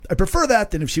I prefer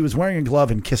that than if she was wearing a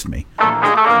glove and kissed me.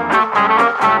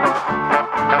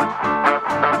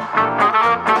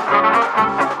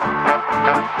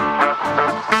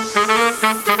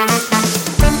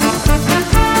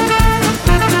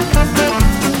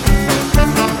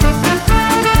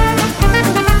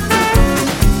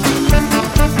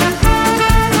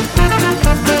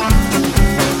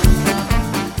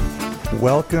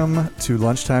 Welcome to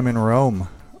Lunchtime in Rome.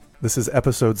 This is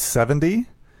episode 70,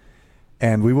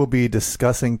 and we will be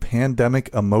discussing pandemic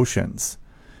emotions,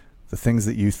 the things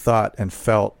that you thought and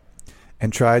felt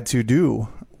and tried to do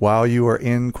while you were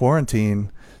in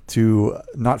quarantine to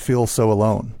not feel so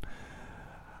alone.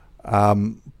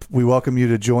 We welcome you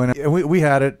to join. We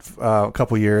had it a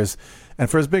couple years. And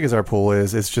for as big as our pool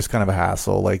is, it's just kind of a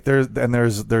hassle. Like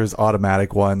there's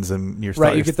automatic ones, and you're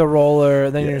right. You get the roller,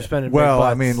 and then you're spending. Well, big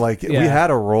butts. I mean, like we had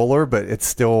a roller, but it's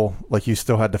still like you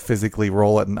still had to physically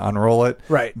roll it and unroll it.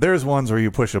 Right. There's ones where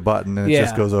you push a button and it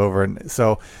just goes over, and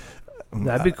so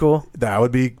that'd be cool. That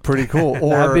would be pretty cool. Or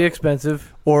that'd be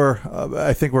expensive. Or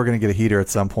I think we're going to get a heater at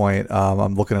some point.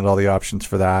 I'm looking at all the options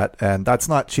for that, and that's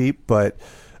not cheap, but.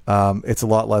 It's a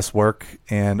lot less work,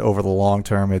 and over the long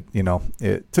term,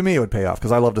 to me it would pay off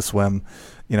because I love to swim.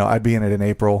 I'd be in it in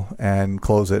April and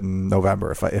close it in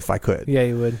November if I could. Yeah,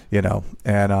 you would.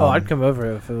 And I'd come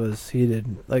over if it was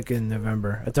heated, like in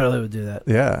November. I totally would do that.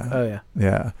 Yeah. Oh yeah.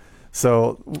 Yeah.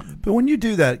 So, but when you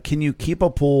do that, can you keep a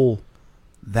pool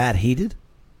that heated?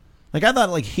 Like I thought,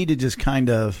 like heated just kind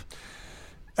of.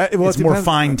 It's more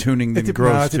fine tuning than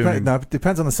gross tuning. It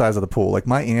depends on the size of the pool. Like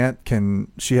my aunt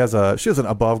she has an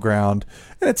above ground,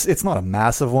 and it's not a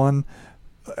massive one,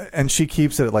 and she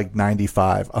keeps it at like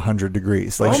 95, 100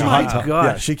 degrees. Like my gosh.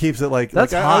 Yeah, she keeps it like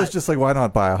that's hot. I was just like, why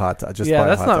not buy a hot tub?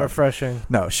 That's not refreshing.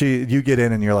 No, you get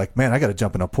in and you're like, man, I got to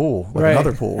jump in a pool,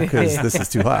 another pool, because this is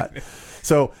too hot.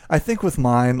 So I think with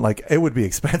mine, like it would be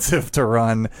expensive to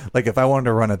run. Like if I wanted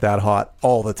to run it that hot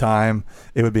all the time,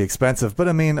 it would be expensive. But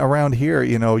I mean, around here,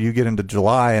 you get into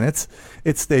July and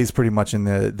it stays pretty much in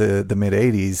the mid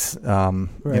 80s.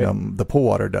 Right. The pool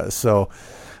water does. So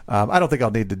I don't think I'll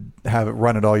need to have it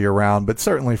run it all year round. But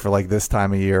certainly for like this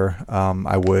time of year,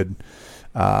 I would.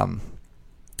 But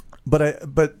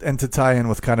to tie in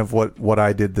with kind of what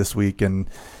I did this week and.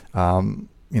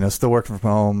 Still working from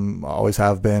home, always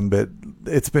have been, but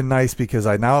it's been nice because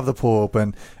I now have the pool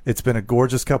open. It's been a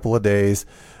gorgeous couple of days.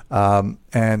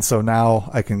 And so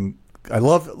now I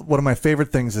love, one of my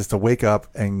favorite things is to wake up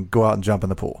and go out and jump in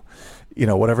the pool.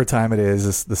 Whatever time it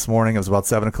is. This morning, it was about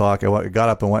 7 o'clock. I got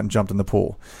up and went and jumped in the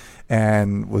pool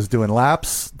and was doing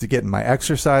laps to get my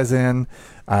exercise in.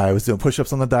 I was doing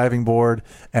push-ups on the diving board.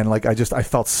 And like, I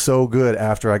felt so good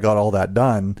after I got all that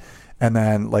done. And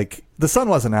then, like, the sun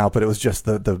wasn't out, but it was just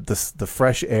the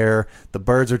fresh air. The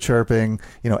birds are chirping.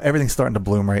 Everything's starting to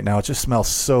bloom right now. It just smells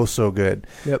so good.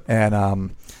 Yep.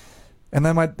 And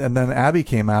then Abby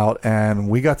came out, and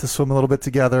we got to swim a little bit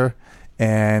together.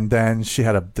 And then she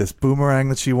had this boomerang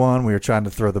that she won. We were trying to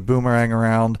throw the boomerang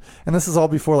around, and this is all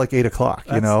before like 8 o'clock.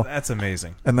 That's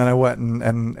amazing. And then I went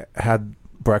and had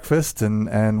breakfast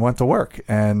and went to work.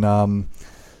 And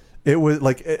it was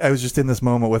like I was just in this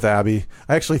moment with Abby.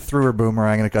 I actually threw her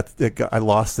boomerang and I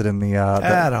lost it in the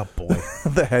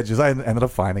the hedges. I ended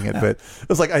up finding it, but it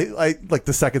was like I like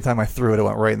the second time I threw it, it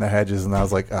went right in the hedges, and I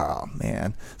was like, oh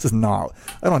man, this is not.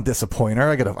 I don't disappoint her.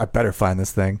 I better find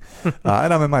this thing, and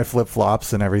I'm in my flip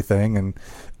flops and everything,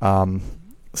 and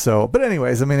so. But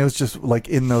anyways, I mean, it was just like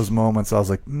in those moments, I was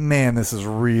like, man, this is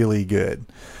really good,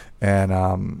 and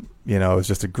it was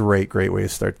just a great way to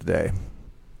start the day.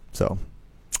 So.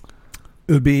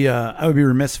 It would be I would be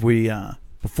remiss if we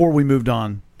before we moved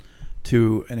on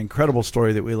to an incredible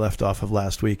story that we left off of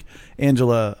last week.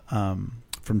 Angela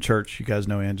from church, you guys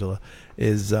know Angela,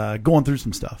 is going through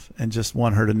some stuff, and just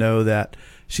want her to know that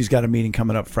she's got a meeting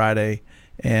coming up Friday,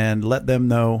 and let them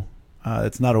know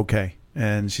it's not okay.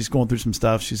 And she's going through some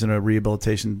stuff. She's in a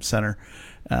rehabilitation center,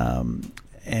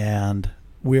 and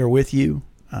we are with you.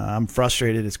 I'm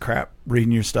frustrated as crap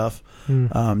reading your stuff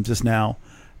just now,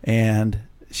 and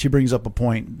she brings up a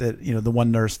point that, the one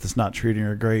nurse that's not treating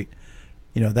her great,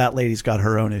 that lady's got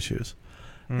her own issues.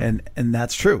 And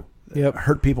that's true. Yep.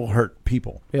 Hurt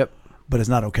people. Yep. But it's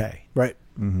not okay. Right.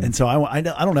 Mm-hmm. And so I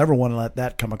don't ever want to let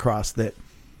that come across that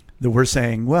we're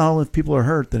saying, well, if people are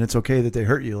hurt, then it's okay that they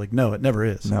hurt you. Like, no, it never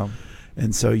is. No.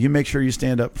 And so you make sure you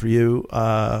stand up for you.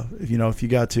 If you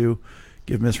got to,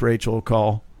 give Miss Rachel a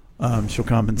call. She'll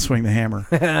come and swing the hammer.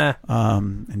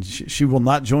 And she will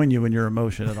not join you in your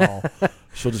emotion at all.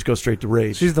 She'll just go straight to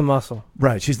rage. She's the muscle.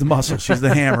 Right. She's the muscle. She's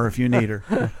the hammer if you need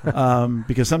her.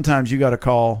 Because sometimes you got to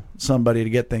call somebody to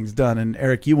get things done. And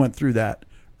Eric, you went through that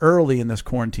early in this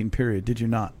quarantine period, did you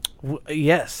not?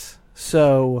 Yes.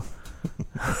 So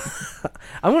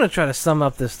I'm going to try to sum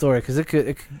up this story because it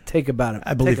could take about a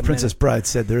I believe take a Princess minute. Bride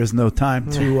said there is no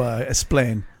time to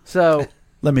explain. So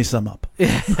Let me sum up.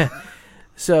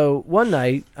 So one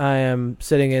night I am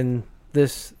sitting in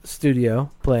this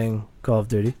studio playing Call of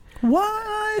Duty,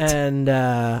 What? and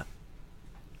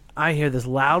I hear this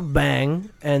loud bang,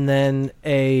 and then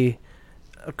a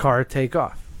car take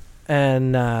off,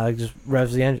 and just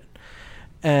revs the engine.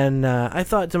 And I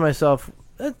thought to myself,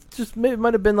 that just maybe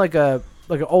might have been like an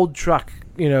old truck,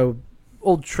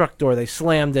 old truck door. They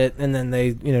slammed it, and then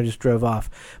they just drove off.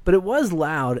 But it was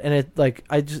loud, and it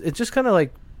just kind of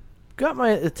like got my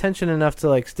attention enough to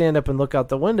like stand up and look out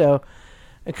the window,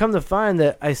 and come to find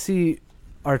that I see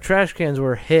our trash cans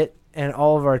were hit, and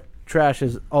all of our trash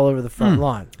is all over the front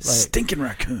lawn. Like, Stinking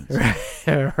raccoons.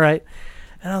 right.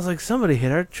 And I was like, somebody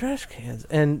hit our trash cans.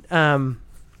 And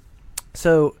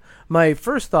so my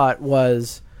first thought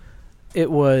was it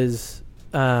was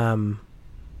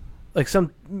like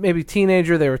some maybe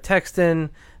teenager. They were texting.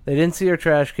 They didn't see our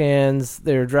trash cans.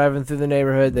 They were driving through the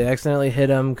neighborhood. They accidentally hit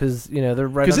them because they're right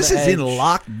on the edge. Because this is in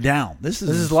lockdown. This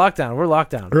is lockdown. We're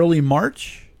locked down. Early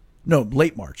March? No,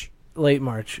 late March. Late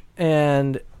March.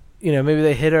 And maybe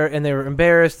they hit her and they were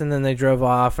embarrassed and then they drove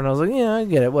off. And I was like, yeah, I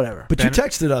get it. Whatever. But you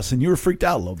texted us and you were freaked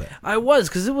out a little bit. I was,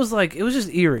 because it was just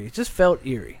eerie. It just felt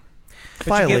eerie.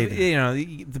 But you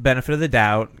give, the benefit of the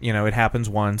doubt. It happens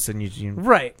once, and you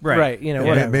Right.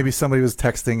 Whatever. Maybe somebody was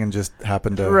texting and just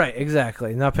happened to. Right,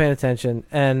 exactly. Not paying attention.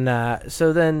 And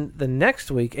so then the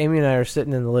next week, Amy and I are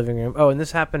sitting in the living room. Oh, and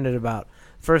this happened at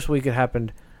first week it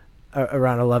happened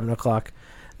around 11 o'clock.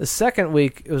 The second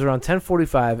week, it was around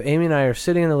 10:45. Amy and I are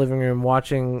sitting in the living room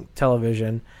watching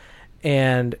television,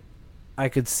 and I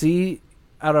could see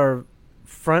out our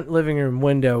front living room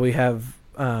window, we have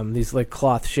these like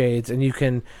cloth shades, and you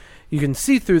can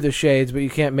see through the shades, but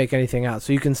you can't make anything out.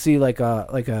 So you can see like a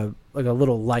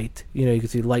little light. You can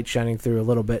see light shining through a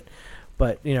little bit,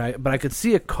 but I could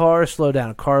see a car slow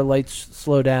down. A car lights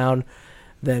slow down,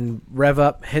 then rev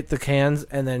up, hit the cans,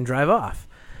 and then drive off.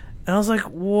 And I was like,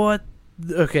 "What?"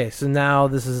 Okay, so now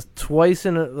this is twice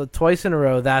in a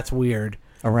row. That's weird.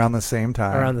 Around the same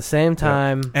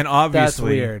time. And obviously, that's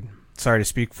weird. Sorry to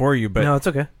speak for you, but no, it's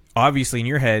okay. Obviously, in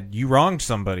your head, you wronged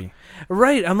somebody.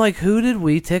 Right. I'm like, who did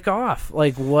we tick off?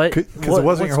 Like, what? Because it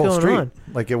wasn't your whole street. On?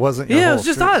 Like, it wasn't your whole it was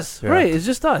just street. us. Yeah. Right. It's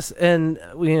just us. And,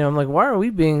 I'm like, why are we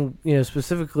being,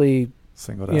 specifically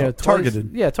singled out?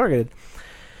 Targeted. Yeah, targeted.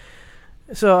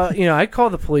 So, I call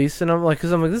the police, and I'm like,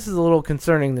 this is a little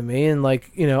concerning to me. And,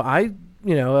 like, I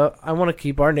want to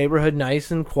keep our neighborhood nice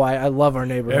and quiet. I love our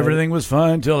neighborhood. Everything was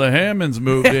fine till the Hammonds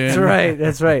moved in. That's right.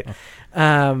 That's right.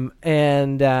 And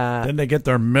then they get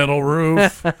their metal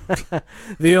roof.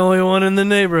 The only one in the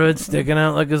neighborhood sticking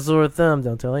out like a sore thumb.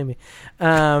 Don't tell Amy.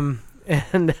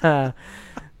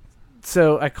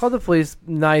 So I called the police.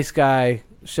 Nice guy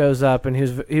shows up, and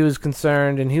he was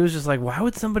concerned, and he was just like, why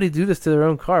would somebody do this to their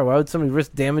own car? Why would somebody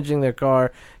risk damaging their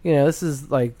car? This is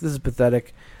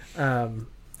pathetic. And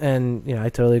I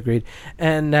totally agreed.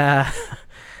 And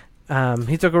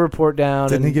he took a report down.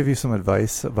 Didn't he give you some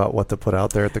advice about what to put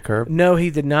out there at the curb? No, he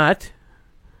did not.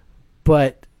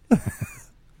 But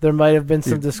there might have been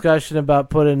some discussion about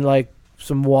putting like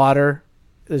some water,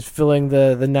 is filling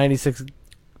the 96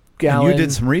 gallon. And you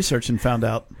did some research and found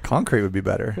out concrete would be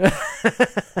better.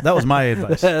 That was my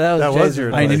advice. that was your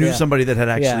advice. I knew somebody that had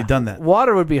actually done that.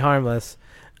 Water would be harmless.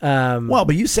 Well,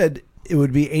 but you said it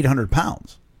would be 800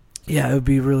 pounds. Yeah, it would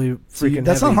be really freaking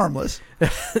That's heavy. not harmless. But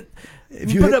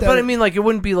I mean, like, it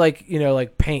wouldn't be like,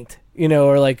 like paint,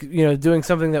 or like, doing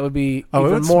something that would be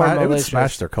even more malicious. It would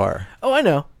smash their car. Oh, I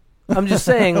know. I'm just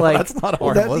saying, like, that's not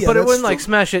harmless. But it wouldn't like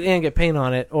smash it and get paint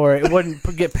on it, or it wouldn't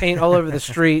get paint all over the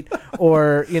street,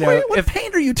 or Wait, what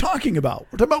paint are you talking about?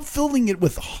 We're talking about filling it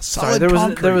with solid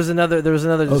concrete. There was another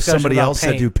discussion. Somebody about else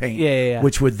paint. said do paint. Yeah.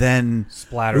 Which would then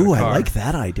splatter. Ooh, the car. I like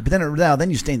that idea. But then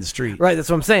you stain the street. Right. That's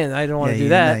what I'm saying. I don't want to do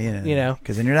that.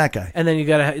 Because then you're that guy. And then you'd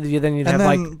have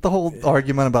like the whole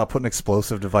argument about putting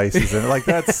explosive devices in. Like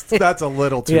that's a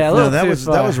little too. Yeah, that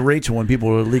was Rachel when people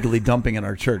were illegally dumping in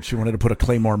our church. She wanted to put a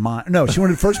Claymore mine. No, she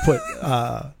wanted to first put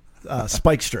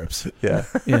spike strips. Yeah.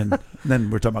 In. Then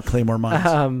we're talking about Claymore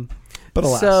mines. But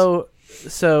alas.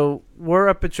 So we're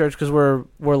up at church because we're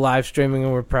live streaming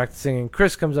and we're practicing. And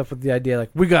Chris comes up with the idea like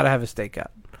we got to have a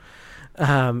stakeout.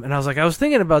 And I was like, I was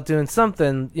thinking about doing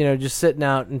something, just sitting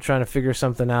out and trying to figure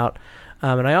something out.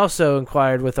 And I also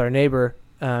inquired with our neighbor.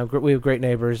 We have great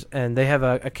neighbors, and they have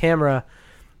a camera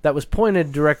that was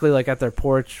pointed directly like at their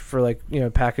porch for like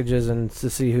packages and to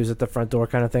see who's at the front door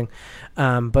kind of thing.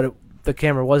 But the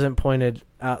camera wasn't pointed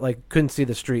out, like couldn't see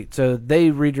the street. So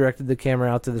they redirected the camera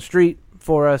out to the street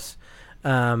for us.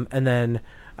 And then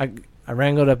I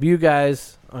wrangled up you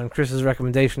guys on Chris's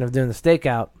recommendation of doing the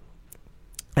stakeout.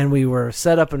 And we were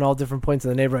set up in all different points of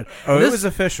the neighborhood. Oh, it was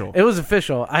official. It was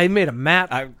official. I made a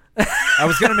map. I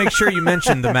was going to make sure you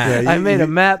mentioned the map. I made a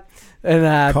map.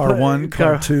 And car 1,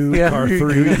 car 2, car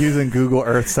 3. Using Google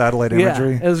Earth satellite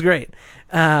imagery. Yeah, it was great.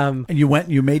 And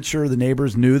you made sure the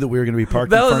neighbors knew that we were going to be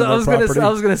parked in front of our property? I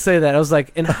was going to say that. I was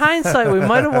like, in hindsight, we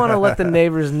might have wanted to let the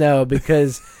neighbors know,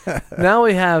 because now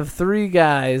we have 3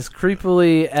 guys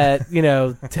creepily at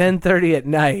 10:30 at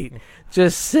night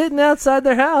just sitting outside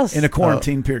their house in a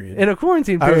quarantine period. In a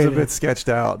quarantine I period, was a bit sketched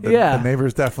out. The Yeah.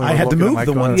 neighbors definitely. I had to looking at move my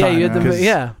the one car. time. you had to move. because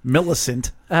Yeah.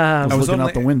 Millicent I was was looking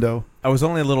only- out the window. I was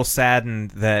only a little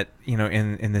saddened that,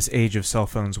 in this age of cell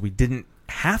phones, we didn't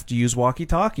have to use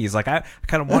walkie-talkies. Like, I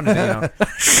kind of wanted to,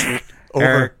 Over.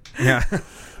 Eric, yeah.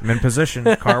 I'm in position.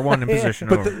 Car 1 in position.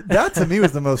 But over. that to me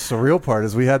was the most surreal part.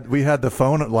 Is we had the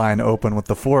phone line open with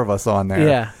the 4 of us on there.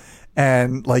 Yeah.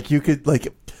 And like you could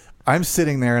I'm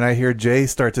sitting there and I hear Jay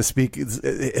start to speak.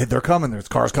 They're coming. There's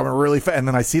cars coming really fast, and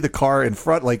then I see the car in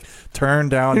front turn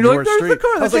down You're your like, "There's street. the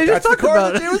car I that was Jay like, just that's the talked car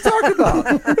about." that Jay was talking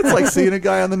about. It's like seeing a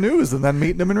guy on the news and then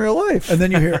meeting him in real life. And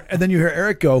then you hear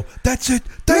Eric go, "That's it.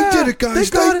 They did it,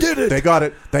 guys. They did it. They got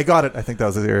it. They got it. I think that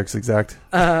was Eric's exact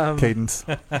cadence.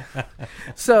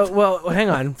 So, well,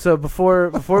 hang on. So before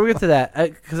we get to that,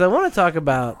 because I want to talk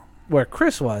about where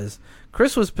Chris was.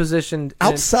 Chris was positioned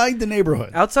Outside the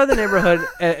neighborhood. outside the neighborhood,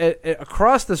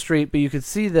 across the street, but you could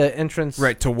see the entrance.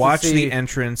 Right, to watch see the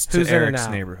entrance to who's in and Eric's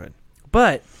out. neighborhood.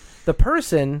 But the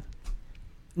person,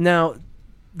 now,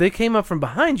 they came up from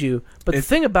behind you. But the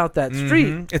thing about that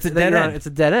street, It's a that dead you're on, end. It's a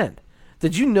dead end.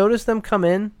 Did you notice them come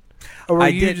in? Or were I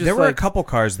you did. just There were a like, couple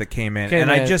cars that came in, Came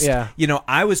and I in, just, yeah.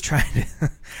 I was trying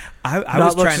to, I not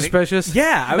was look trying suspicious? to,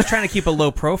 yeah, I was trying to keep a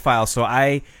low profile, so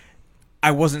I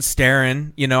wasn't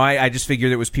staring. I just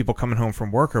figured it was people coming home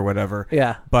from work or whatever.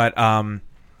 Yeah. But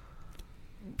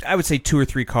I would say 2 or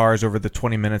 3 cars over the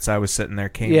 20 minutes I was sitting there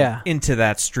came into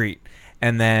that street,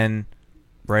 and then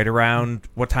right around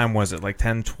what time was it? Like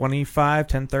 10:25,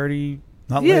 10:30.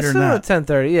 Not Yeah, later than somewhere that.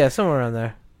 10:30. Yeah, somewhere around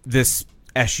there. This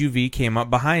SUV came up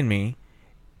behind me,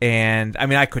 and I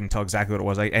mean I couldn't tell exactly what it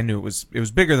was. I knew it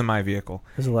was bigger than my vehicle.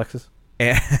 It was a Lexus.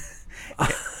 And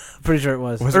Pretty sure it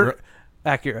was. Was Or it?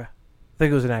 Acura. I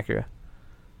think it was an Acura.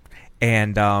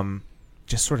 And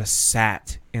just sort of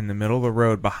sat in the middle of the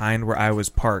road behind where I was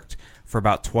parked for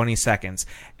about 20 seconds,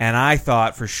 and I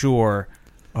thought for sure,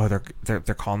 oh, they're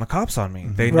calling the cops on me.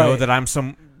 They know Right. that I'm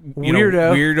some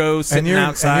Weirdo. sitting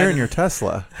outside. And you're in your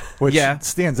Tesla, which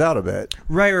stands out a bit.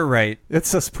 Right.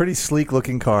 It's a pretty sleek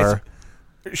looking car.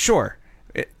 Sure,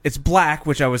 it's black,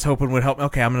 which I was hoping would help.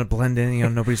 Okay, I'm going to blend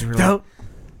in. Nobody's really.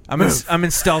 I'm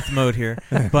in stealth mode here,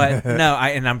 but no,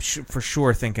 I'm for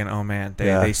sure thinking, oh man,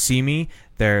 they see me.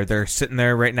 They're sitting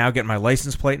there right now getting my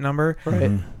license plate number. Right.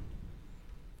 Mm-hmm.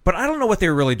 But I don't know what they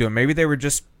were really doing. Maybe they were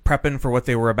just prepping for what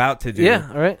they were about to do. Yeah,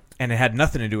 all right. And it had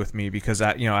nothing to do with me because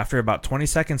after about 20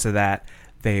 seconds of that,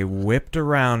 they whipped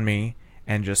around me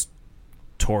and just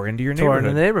tore into your Tore neighborhood.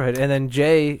 in the neighborhood. And then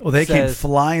Jay Well, they came says,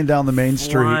 flying down the main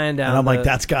street, flying and down I'm like, the-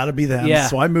 "That's got to be them." Yeah.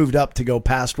 So I moved up to go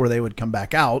past where they would come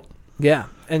back out yeah.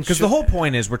 And Because the whole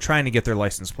point is we're trying to get their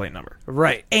license plate number.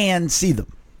 right. and see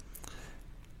them.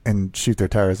 And shoot their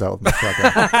tires out with my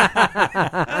shotgun.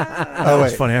 That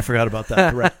was funny. I forgot about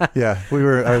that. Correct. Yeah,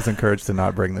 I was encouraged to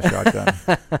not bring the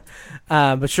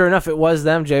shotgun. But sure enough, it was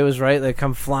them. Jay was right. They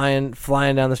come flying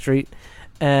down the street.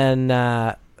 And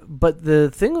but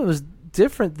the thing that was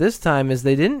different this time is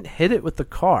they didn't hit it with the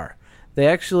car.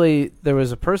 There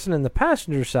was a person in the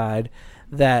passenger side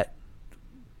that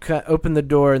opened the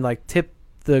door and tipped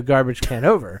the garbage can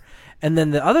over. And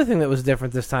then the other thing that was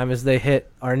different this time is they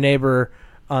hit our neighbor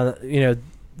on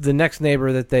the next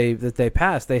neighbor that they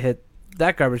passed. They hit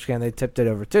that garbage can. They tipped it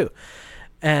over too.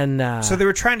 And So they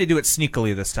were trying to do it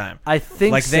sneakily this time. I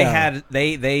think like they so.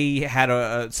 they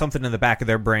had something in the back of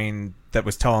their brain that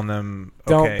was telling them,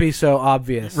 Don't okay. be so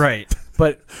obvious. Right.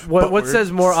 But what we're-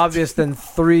 says more obvious than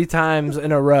 3 times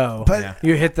in a row? But- Yeah.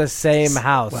 You hit the same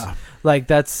house. Wow.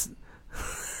 That's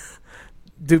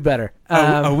do better.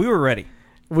 We were ready.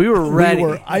 We were ready.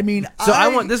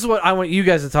 So This is what I want you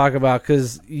guys to talk about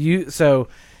because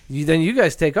then you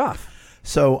guys take off.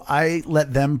 So I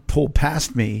let them pull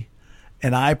past me,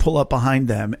 and I pull up behind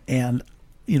them. And,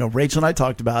 Rachel and I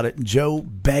talked about it. And Joe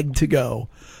begged to go.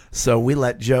 So we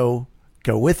let Joe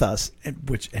go with us,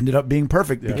 which ended up being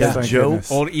perfect because thank Joe,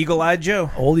 goodness. Old eagle-eyed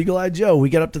Joe. we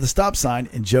get up to the stop sign,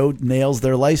 and Joe nails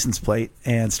their license plate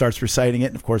and starts reciting it.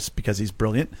 And, of course, because he's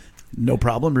brilliant, no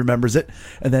problem, remembers it.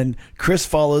 And then Chris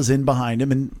follows in behind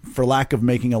him. And for lack of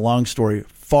making a long story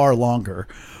far longer,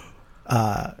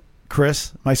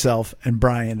 Chris, myself, and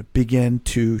Brian begin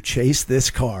to chase this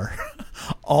car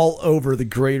all over the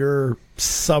greater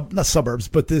not suburbs,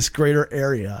 but this greater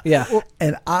area. Yeah.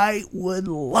 And I would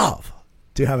love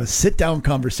to have a sit-down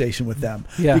conversation with them.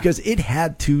 Yeah. Because it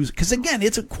had to... Because, again,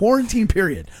 it's a quarantine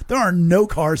period. There are no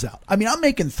cars out. I mean, I'm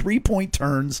making 3-point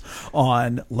turns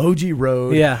on Logie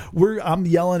Road. Yeah. I'm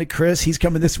yelling at Chris. He's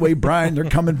coming this way. Brian, they're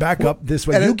coming back up this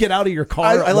way. And You get out of your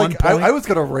car at one point. I was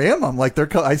going to ram them. Like,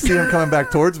 I see them coming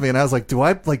back towards me, and I was like, do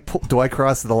I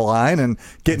cross the line and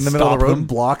get in the middle of the road and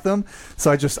block them?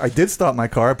 So I did stop my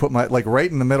car. I put my, right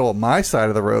in the middle of my side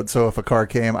of the road, so if a car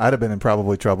came, I'd have been in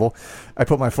probably trouble. I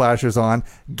put my flashers on,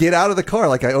 get out of the car.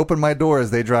 Like, I open my door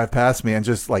as they drive past me and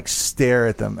just, stare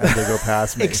at them as they go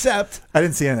past me. Except... I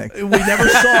didn't see anything. We never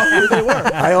saw who they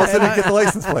were. I also didn't get the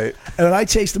license plate. And I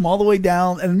chased him all the way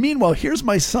down. And meanwhile, here's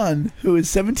my son, who is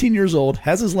 17 years old,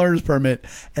 has his learner's permit,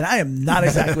 and I am not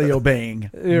exactly obeying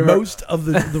most of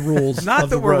the rules. Not of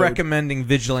that the we're road. recommending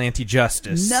vigilante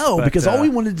justice. No, but, because all we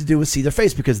wanted to do was see their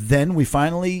face. Because then we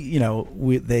finally,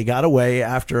 they got away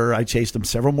after I chased them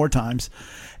several more times.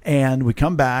 And we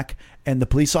come back, and the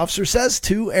police officer says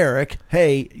to Eric,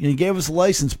 hey, you gave us a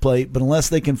license plate, but unless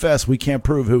they confess, we can't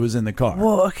prove who was in the car.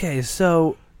 Well, okay,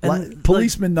 so...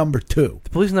 Policeman number 2.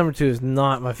 Police number 2 is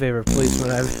not my favorite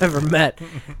policeman I've ever met.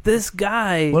 This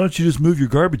guy... Why don't you just move your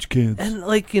garbage cans? And,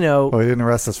 Well, he didn't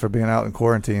arrest us for being out in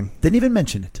quarantine. Didn't even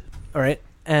mention it. All right,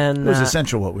 and... It was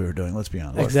essential what we were doing, let's be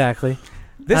honest. Exactly.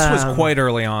 This was quite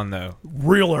early on, though.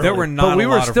 Real early. There were not But we a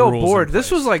were lot still of rules bored. in This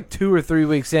place. was 2 or 3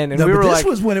 weeks in, and No, we but were this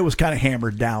was when it was kind of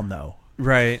hammered down, though.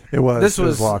 Right. It was. This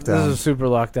was locked down. This was super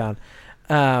locked down.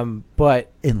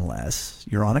 But Unless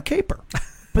you're on a caper.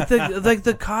 But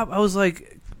the cop, I was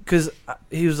like, because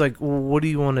he was like, well, what do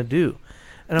you want to do?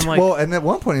 And I'm like, well, and at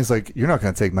one point he's like, you're not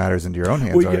going to take matters into your own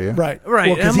hands, are you? Right. Right. Well,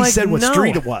 And because I'm he like, said what no.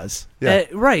 street it was. Yeah.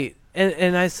 Right.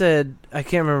 And I said, I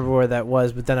can't remember where that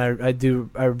was, but then I do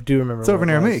remember. It's over where it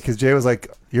near me was. because Jay was like,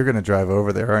 "You're going to drive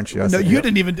over there, aren't you?" I No, said, you "Yep."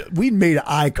 didn't even. We made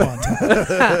eye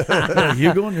contact.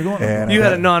 You're going. And You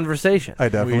had a non-conversation. I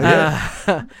definitely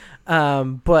did.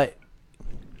 But,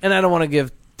 and I don't want to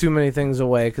give too many things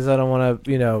away because I don't want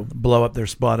to, blow up their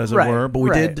spot, as it Right, were. But we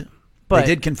right. did. But-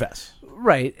 they did confess.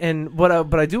 Right, and but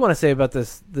I do want to say about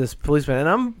this policeman,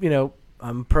 and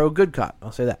I'm pro good cop.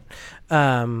 I'll say that.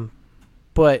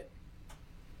 But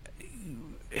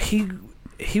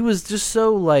he was just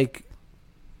so like,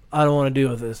 I don't want to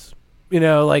deal with this,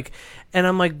 and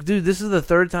I'm like, dude, this is the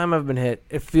 3rd time I've been hit.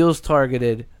 It feels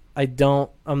targeted.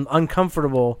 I'm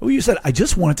uncomfortable. Well, you said I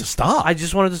just wanted to stop. I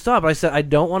just wanted to stop. I said I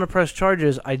don't want to press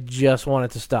charges. I just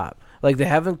wanted to stop. Like, they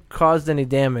haven't caused any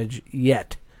damage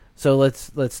yet. So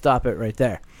let's stop it right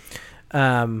there.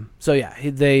 So yeah,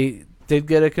 they did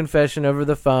get a confession over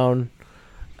the phone,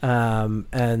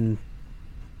 and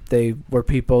they were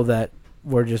people that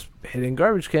were just hitting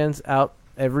garbage cans out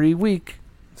every week,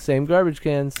 same garbage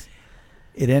cans.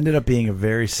 It ended up being a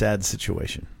very sad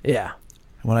situation. Yeah,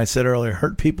 When I said earlier,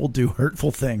 hurt people do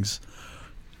hurtful things.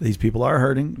 These people are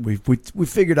hurting. We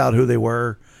figured out who they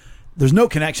were. There's no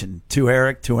connection to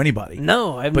Eric, to anybody.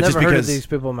 no, I've But just never heard of because- these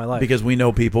people in my life. Because we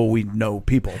know people, we know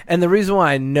people. And the reason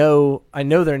why I know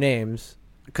their names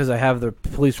because I have their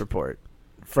police report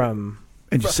from.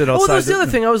 And you sit outside. Oh, that was the other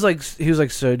thing. I was like, he was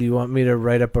like, so do you want me to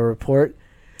write up a report?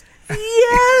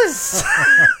 Yes.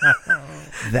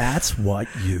 That's what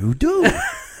you do.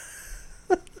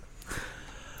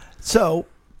 So,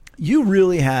 you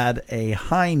really had a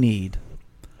high need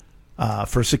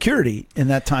for security in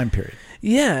that time period.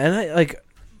 Yeah, and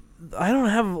I don't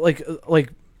have like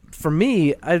for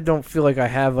me, I don't feel like I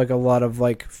have like a lot of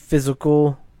like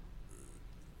physical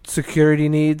security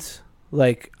needs.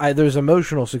 Like there's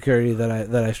emotional security that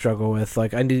I struggle with.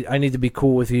 Like I need to be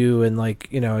cool with you, and like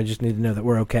I just need to know that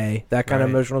we're okay. That kind of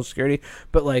Right. emotional security.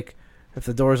 But like if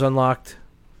the door's unlocked,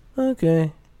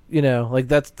 okay, like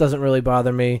that doesn't really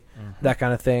bother me. That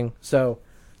kind of thing. So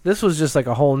this was just like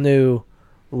a whole new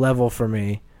level for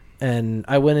me, and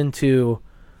I went into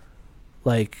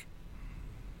like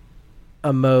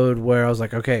a mode where I was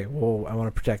like, okay, well, I want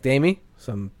to protect Amy,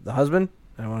 the husband.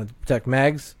 I want to protect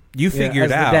Mags. You figured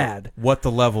as the out dad. what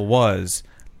the level was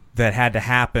that had to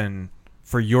happen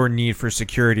for your need for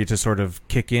security to sort of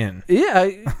kick in. Yeah,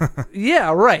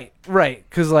 yeah, right.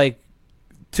 Because like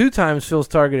 2 times feels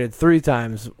targeted, 3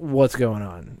 times what's going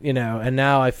on, and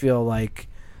now I feel like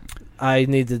I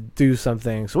need to do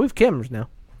something. So we have cameras now,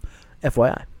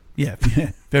 FYI. Yeah,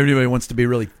 if everybody wants to be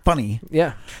really funny.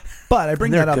 Yeah. But I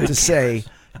bring They're that up good to say,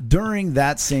 during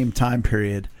that same time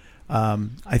period,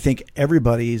 I think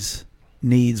everybody's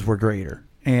needs were greater.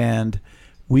 And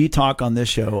we talk on this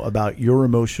show about your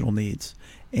emotional needs.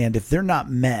 And if they're not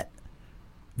met,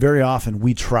 very often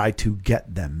we try to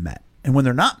get them met. And when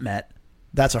they're not met,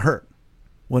 that's a hurt.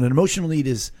 When an emotional need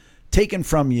is taken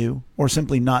from you or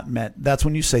simply not met, that's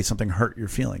when you say something hurt your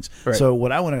feelings. Right. So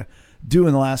what I want to do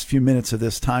in the last few minutes of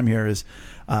this time here is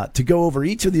to go over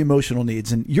each of the emotional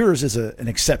needs. And yours is an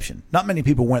exception. Not many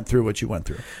people went through what you went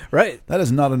through. Right. That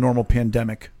is not a normal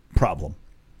pandemic problem.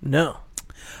 No.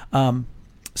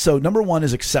 So number one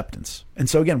is acceptance. And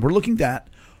so again, we're looking at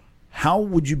how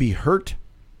would you be hurt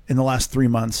in the last 3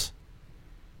 months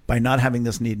by not having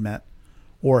this need met,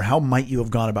 or how might you have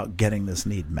gone about getting this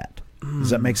need met?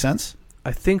 Does that make sense?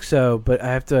 I think so, but I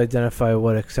have to identify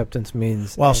what acceptance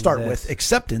means. Well, I'll start with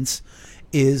acceptance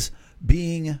is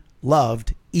being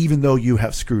loved even though you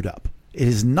have screwed up. It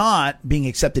is not being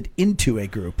accepted into a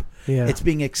group. Yeah. It's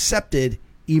being accepted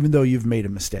even though you've made a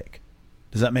mistake.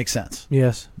 Does that make sense?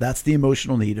 Yes. That's the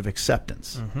emotional need of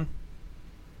acceptance. Mm-hmm.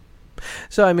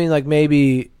 So, I mean, like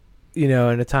maybe, in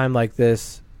a time like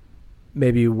this,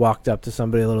 maybe you walked up to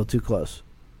somebody a little too close.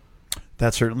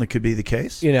 That certainly could be the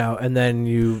case. And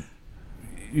then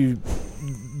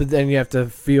but then you have to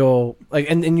feel like,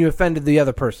 and you offended the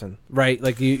other person, right?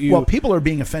 Like you. Well, people are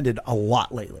being offended a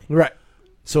lot lately. Right.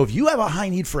 So if you have a high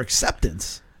need for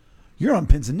acceptance, you're on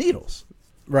pins and needles.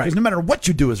 Right. Because no matter what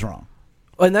you do is wrong.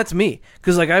 And that's me,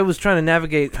 because like I was trying to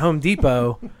navigate Home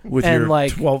Depot With and your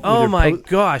like, 12 with oh your my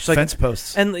gosh, like fence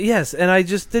posts. and yes, and I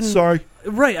just didn't. Sorry.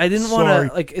 Right, I didn't want Sorry.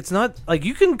 to. Like, it's not like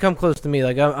you can come close to me.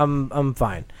 Like I'm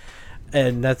fine,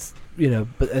 and that's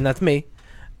and that's me.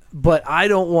 But I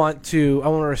don't want to. I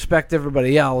want to respect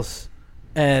everybody else,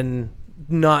 and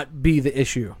not be the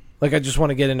issue. Like I just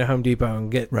want to get into Home Depot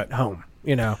and get home,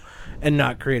 and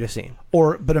not create a scene.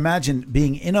 But imagine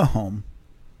being in a home,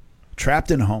 trapped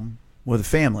in a home with a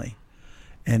family,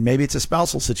 and maybe it's a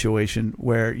spousal situation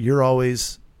where you're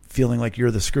always feeling like you're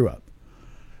the screw up,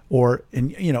 or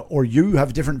you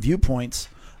have different viewpoints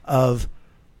of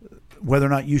whether or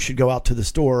not you should go out to the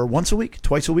store once a week,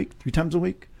 twice a week, 3 times a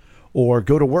week, or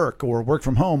go to work or work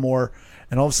from home,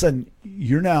 and all of a sudden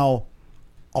you're now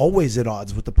always at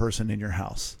odds with the person in your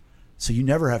house. So you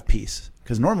never have peace,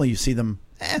 because normally you see them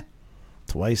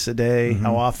twice a day. Mm-hmm.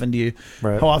 How often do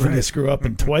you screw up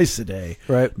in twice a day?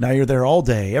 Right. Now you're there all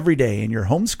day, every day, and you're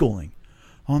homeschooling.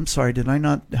 Oh, I'm sorry, did I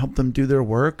not help them do their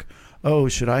work? Oh,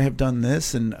 should I have done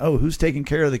this? And who's taking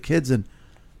care of the kids? And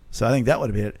so I think that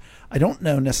would be it. I don't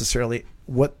know necessarily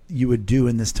what you would do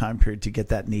in this time period to get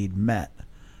that need met.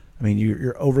 I mean,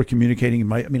 you're over communicating.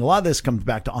 A lot of this comes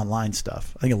back to online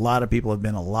stuff. I think a lot of people have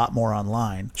been a lot more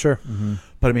online. Sure. Mm-hmm.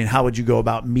 But I mean, how would you go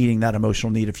about meeting that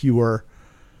emotional need if you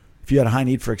had a high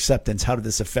need for acceptance? How did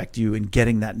this affect you in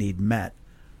getting that need met?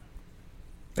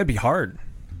 That'd be hard.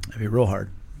 It'd be real hard.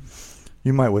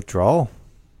 You might withdraw.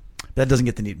 That doesn't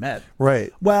get the need met.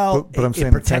 Right. Well, but I'm saying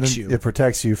it protects you. It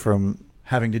protects you from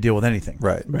having to deal with anything.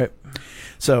 Right. Right.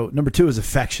 So number 2 is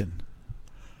affection.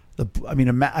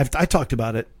 I talked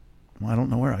about it. Well, I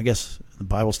don't know where. I guess in the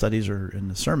Bible studies or in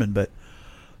the sermon. But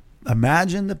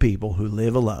imagine the people who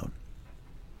live alone.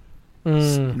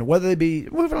 Whether they be, I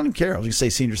don't even care. I was going to say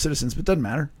senior citizens, but it doesn't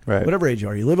matter. Right. Whatever age you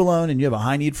are, you live alone and you have a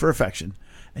high need for affection,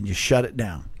 and you shut it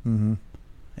down. Mm-hmm.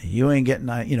 And you ain't getting,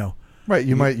 Right,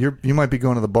 you might be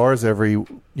going to the bars every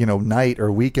night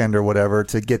or weekend or whatever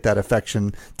to get that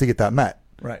affection, to get that met.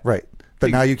 Right.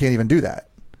 But now you can't even do that.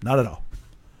 Not at all.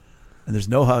 And there's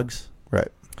no hugs. Right.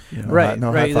 Right.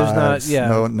 No right. high There's fives, not.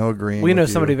 Yeah. No agreeing. We know with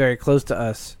you. somebody very close to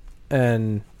us,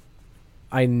 and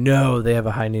I know they have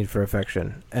a high need for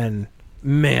affection, and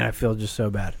man, I feel just so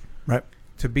bad. Right.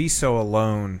 To be so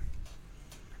alone.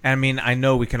 I mean, I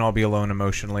know we can all be alone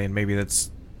emotionally, and maybe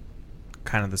that's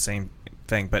kind of the same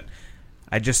thing, but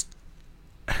I just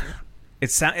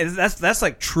that's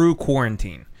like true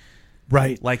quarantine.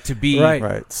 Right. Like to be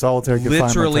right. Solitary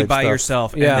confinement literally type by stuff.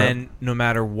 yourself, Yeah. and then no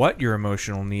matter what your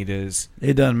emotional need is,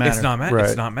 It doesn't matter. it's not met. Right.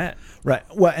 It's not met. Right.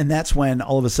 Well, and that's when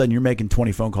all of a sudden you're making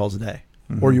 20 phone calls a day,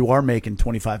 or you are making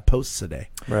 25 posts a day.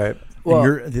 Right. Well-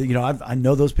 and I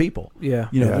know those people. Yeah.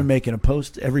 They're making a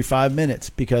post every 5 minutes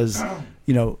because,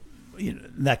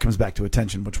 that comes back to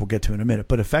attention, which we'll get to in a minute.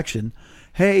 But affection,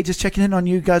 hey, just checking in on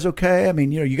you guys. Okay. I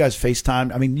mean, you guys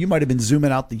FaceTime. I mean, you might have been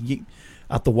zooming out the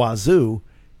wazoo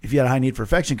if you had a high need for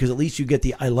affection, because at least you get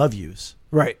the I love yous.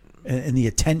 Right. And the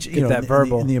attention, Get that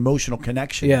verbal. and the emotional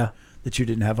connection. Yeah. That you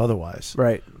didn't have otherwise.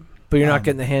 Right. But you're not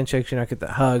getting the handshakes. You're not getting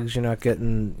the hugs. You're not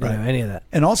getting any of that.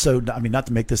 And also, I mean, not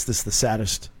to make this the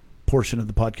saddest portion of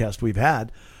the podcast we've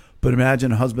had, but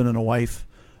imagine a husband and a wife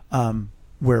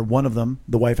where one of them,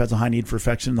 the wife has a high need for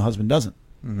affection and the husband doesn't.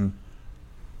 Mm-hmm.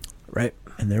 Right.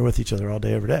 And they're with each other all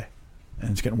day, every day.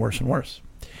 And it's getting worse and worse.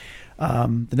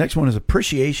 The next one is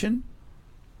appreciation.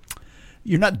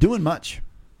 You're not doing much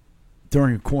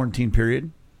during a quarantine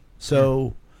period.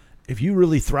 So if you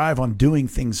really thrive on doing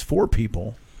things for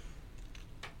people,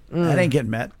 that ain't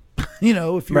getting met.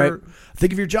 If you're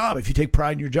think of your job, if you take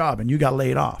pride in your job and you got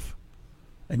laid off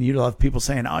and you'll have people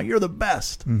saying, "Oh, you're the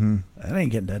best." Mm-hmm. That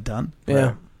ain't getting that done. Yeah.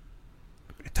 Right?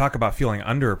 Talk about feeling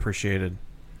underappreciated.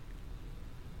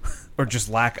 Or just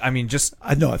lack. I mean, just.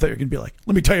 I know. I thought you were going to be like,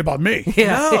 let me tell you about me.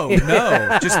 Yeah.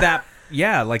 No. Just that.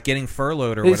 Yeah. Like getting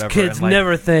furloughed or These whatever. kids and like,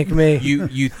 never thank me.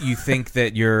 You think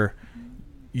that you're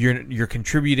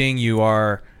contributing. You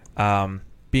are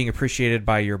being appreciated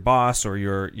by your boss or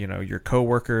your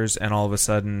coworkers, and all of a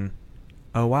sudden,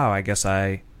 oh wow, I guess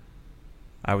I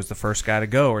was the first guy to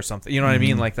go or something. You know what I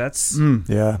mean? Like that's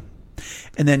Yeah.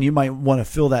 And then you might want to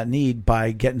fill that need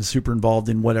by getting super involved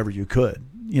in whatever you could.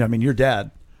 Your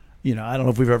dad, I don't know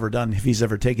if he's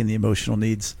ever taken the emotional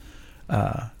needs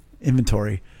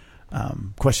inventory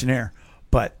questionnaire,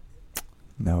 but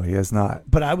No, he has not.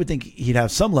 but I would think he'd have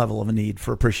some level of a need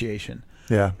for appreciation.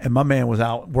 Yeah. And my man was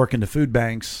out working the food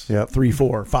banks 3,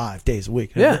 4, 5 days a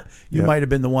week. Yeah. You might have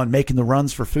been the one making the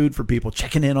runs for food for people,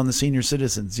 checking in on the senior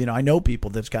citizens. I know people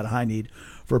that's got a high need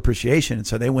for appreciation. And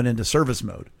so they went into service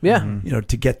mode. Yeah.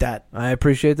 To get that. I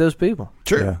appreciate those people.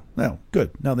 Sure. Yeah. No,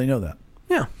 good. Now they know that.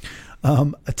 Yeah.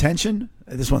 Attention.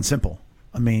 This one's simple.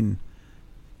 I mean,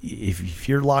 if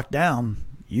you're locked down,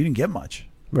 you didn't get much.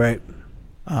 Right.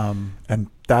 And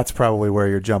that's probably where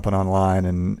you're jumping online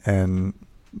and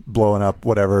blowing up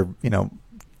whatever,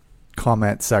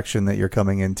 comment section that you're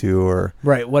coming into or.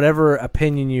 Right. Whatever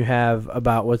opinion you have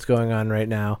about what's going on right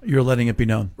now. You're letting it be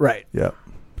known. Right. Yeah.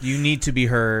 you need to be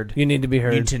heard. You need to be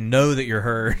heard. You need to know that you're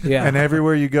heard. Yeah. And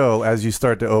everywhere you go, as you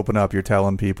start to open up, you're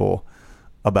telling people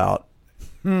about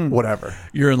whatever.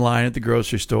 You're in line at the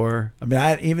grocery store. I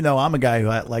mean, even though I'm a guy who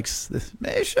likes this,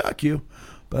 may shock you,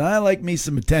 but I like me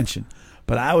some attention.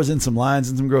 But I was in some lines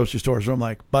in some grocery stores where I'm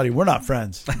like, buddy, we're not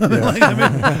friends.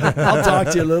 I'll talk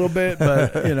to you a little bit,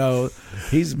 but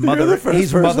he's mother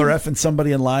effing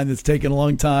somebody in line that's taking a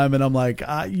long time, and I'm like,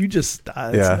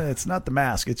 it's not the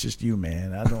mask, it's just you,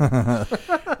 man. I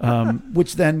don't.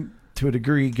 Which then, to a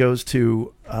degree, goes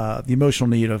to the emotional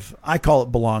need of, I call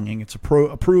it belonging. It's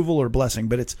approval or blessing,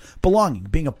 but it's belonging,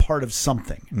 being a part of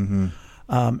something.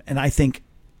 Mm-hmm. And I think,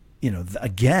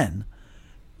 again.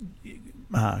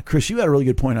 Chris, you had a really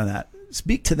good point on that.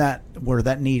 Speak to that, where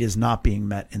that need is not being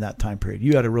met in that time period.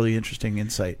 You had a really interesting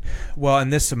insight. Well,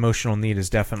 and this emotional need is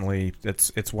definitely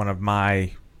it's one of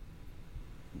my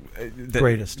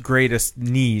greatest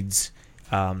needs,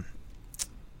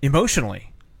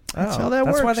 emotionally. That's how that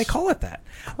works. That's why they call it that.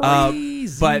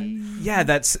 Crazy. But yeah,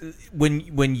 that's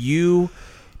when you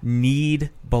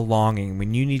need belonging,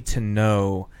 when you need to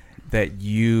know that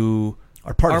you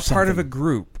are part of a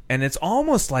group. And it's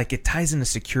almost like it ties into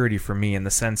security for me in the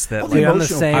sense that I'm the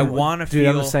same. I want to feel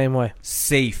I'm the same way.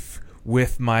 safe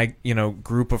with my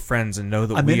group of friends and know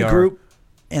that I'm in a group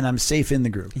and I'm safe in the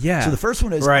group. Yeah. So the first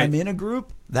one is right. I'm in a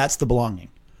group. That's the belonging.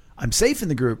 I'm safe in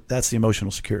the group. That's the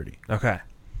emotional security. Okay.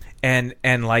 And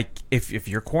like if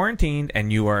you're quarantined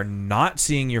and you are not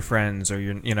seeing your friends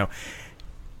or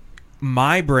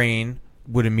my brain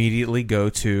would immediately go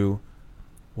to,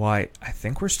 well, I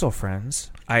think we're still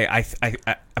friends. I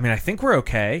mean, I think we're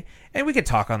okay, and we could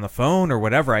talk on the phone or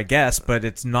whatever, I guess. But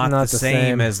it's not the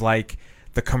same as like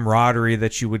the camaraderie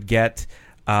that you would get.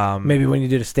 Maybe when you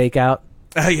did a stakeout.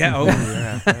 Yeah. Oh,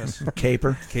 yeah. Yes.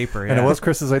 Caper. Yeah. And it was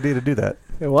Chris's idea to do that.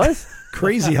 It was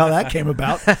crazy how that came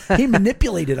about. He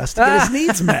manipulated us to get his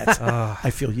needs met.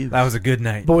 I feel you. That was a good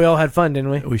night. But we all had fun,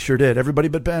 didn't we? We sure did. Everybody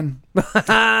but Ben.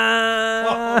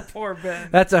 Oh, poor Ben.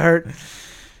 That's a hurt.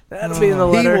 That'll be in the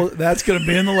letter. That's going to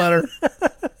be in the letter.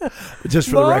 Just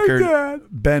for the record,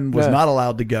 Ben was not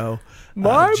allowed to go.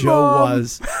 My Joe mom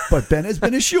was, but Ben has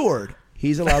been assured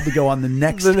he's allowed to go on the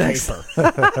next paper.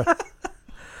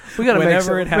 We got to make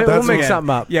it happens. We'll make something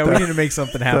up. Yeah, we need to make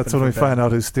something happen. That's when we find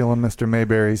out who's stealing Mr.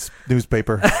 Mayberry's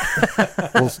newspaper.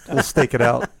 We'll stake it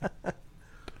out.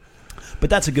 But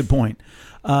that's a good point.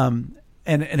 And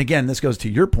again, this goes to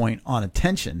your point on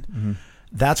attention. Mm-hmm.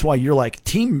 That's why you're like,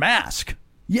 team mask.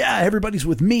 Yeah, everybody's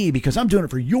with me because I'm doing it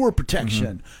for your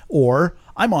protection. Mm-hmm. Or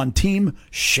I'm on team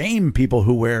shame people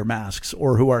who wear masks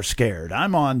or who are scared.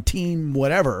 I'm on team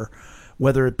whatever,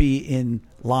 whether it be in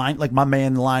line, like my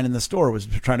man in line in the store was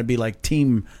trying to be like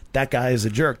team, that guy is a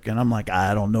jerk. And I'm like,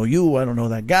 I don't know you. I don't know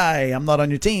that guy. I'm not on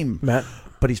your team. Matt.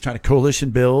 But he's trying to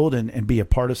coalition build and be a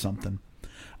part of something.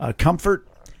 Comfort,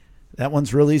 that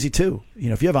one's real easy too.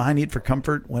 If you have a high need for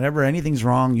comfort, whenever anything's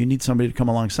wrong, you need somebody to come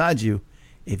alongside you.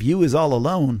 If you is all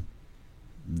alone,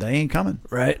 they ain't coming.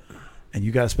 Right. And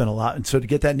you got to spend a lot. And so to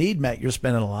get that need met, you're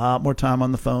spending a lot more time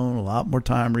on the phone, a lot more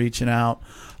time reaching out,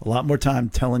 a lot more time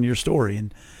telling your story.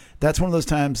 And that's one of those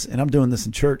times, and I'm doing this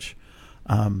in church,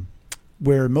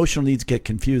 where emotional needs get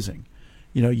confusing.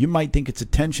 You know, you might think it's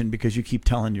attention because you keep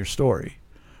telling your story,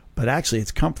 but actually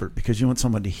it's comfort because you want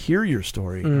someone to hear your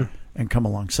story and come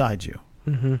alongside you.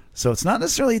 Mm-hmm. So it's not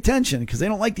necessarily attention because they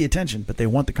don't like the attention, but they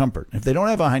want the comfort. If they don't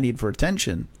have a high need for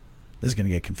attention, this is going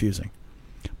to get confusing.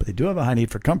 But they do have a high need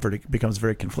for comfort. It becomes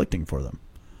very conflicting for them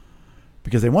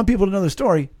because they want people to know their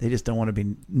story. They just don't want to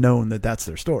be known that that's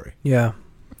their story. Yeah.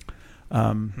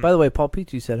 By the way, Paul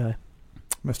Peachy said hi.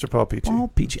 Mr. Paul Peachy. Paul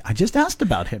Peachy. I just asked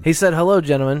about him. He said, hello,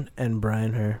 gentlemen, and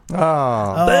Brian Herr.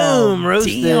 Oh. Boom,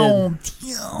 roasted. Damn.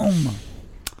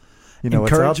 You know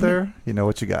what's out there? You know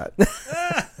what you got. You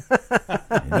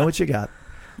know what you got.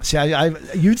 See,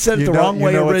 you said it the wrong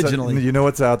way originally. You know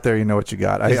what's out there. You know what you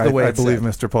got. I believe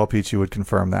Mr. Paul Peachy would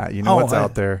confirm that. You know what's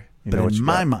out there. You know what you got.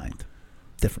 But in my mind,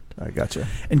 different. I gotcha.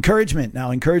 Encouragement.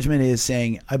 Now, encouragement is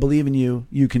saying, I believe in you.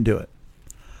 You can do it.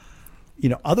 You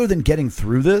know, other than getting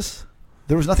through this,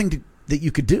 there was nothing that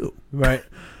you could do. Right.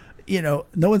 You know,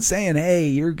 no one's saying, hey,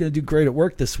 you're going to do great at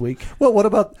work this week. Well, what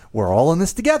about we're all in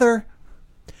this together?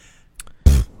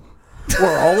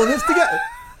 We're all in this together.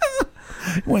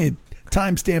 When you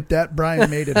timestamp that, Brian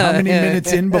made it how many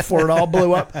minutes in before it all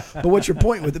blew up? But what's your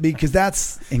point with it? Because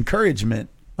that's encouragement.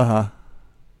 Uh-huh.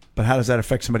 But how does that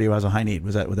affect somebody who has a high need?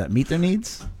 Would that meet their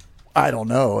needs? I don't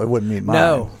know. It wouldn't mean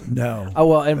mine. No. Oh,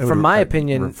 well, and It from would my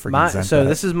opinion, resent so that.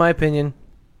 this is my opinion,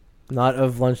 not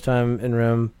of Lunchtime in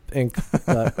Rome, Inc.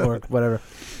 or whatever.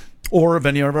 Or of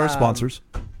any of our sponsors.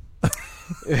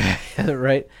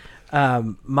 Right.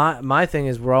 My thing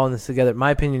is we're all in this together.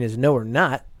 My opinion is no, we're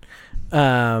not.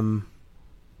 Are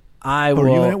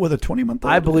you in it with a 20-month-old?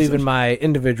 I believe in my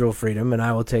individual freedom, and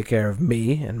I will take care of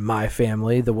me and my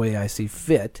family the way I see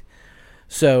fit.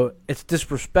 So it's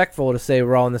disrespectful to say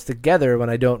we're all in this together when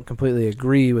I don't completely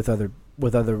agree with other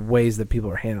ways that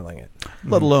people are handling it.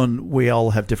 Let alone we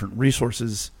all have different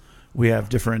resources. We have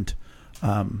different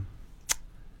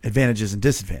advantages and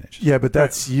disadvantages. Yeah, but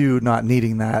that's you not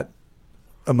needing that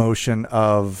emotion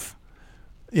of,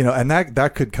 you know, and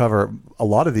that could cover a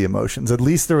lot of the emotions. At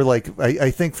least there were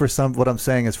I think for some, what I'm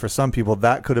saying is for some people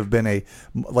that could have been a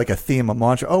theme, a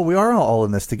mantra. Oh, we are all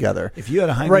in this together. If you had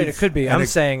a high Right, need, it could be. I'm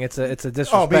saying it's a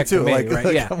disrespect me too. to me,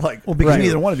 right? Yeah. I'm like, well, because Right.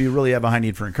 neither one of you really have a high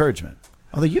need for encouragement.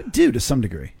 Although you do to some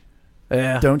degree,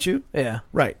 Yeah. don't you? Yeah.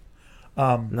 Right.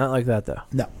 Not like that though.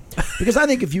 No, because I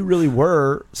think if you really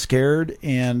were scared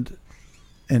and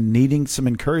needing some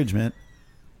encouragement,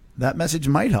 that message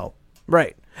might help.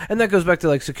 Right. And that goes back to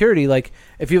like security. Like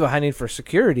if you have a high need for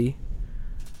security,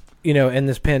 you know, in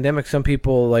this pandemic, some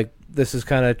people like this has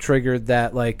kind of triggered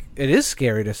that like it is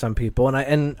scary to some people,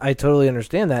 and I totally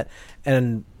understand that.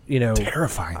 And you know,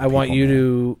 terrifying. I want you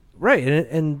to right,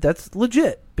 and that's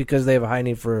legit because they have a high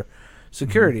need for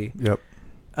security. Yep.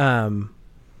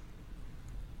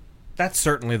 That's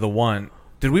certainly the one.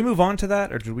 Did we move on to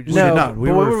that, or did we just? No, No, not. We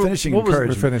but were finishing what was-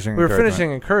 encouragement. We were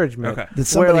finishing encouragement. Okay. That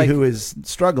somebody like- who is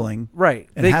struggling Right.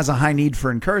 and has a high need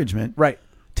for encouragement Right.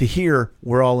 to hear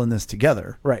we're all in this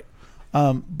together. Right.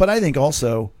 But I think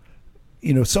also,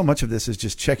 you know, so much of this is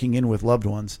just checking in with loved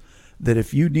ones that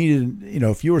if you needed, you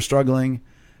know, if you were struggling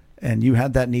and you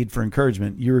had that need for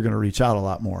encouragement, you were going to reach out a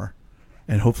lot more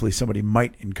and hopefully somebody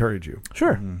might encourage you.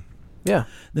 Sure. Mm-hmm. Yeah.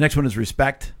 The next one is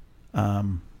respect.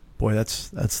 Boy, that's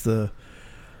the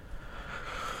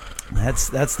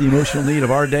emotional need of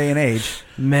our day and age.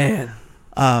 Man.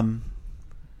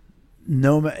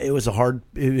 No,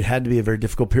 it had to be a very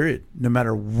difficult period. No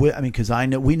matter what, I mean, because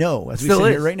we know as we Still sit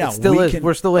is. here right now, It still is.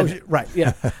 We're still in it. Right.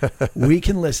 Yeah. We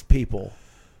can list people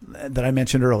that I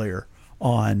mentioned earlier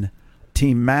on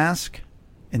Team Mask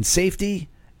and Safety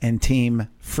and Team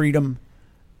Freedom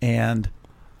and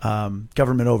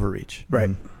Government Overreach.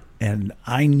 Right. And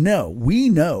we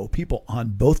know people on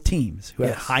both teams who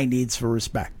have Yes. high needs for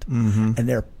respect, and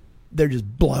they're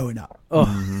just blowing up.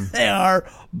 Oh. They are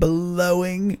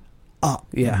blowing up.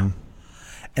 Yeah.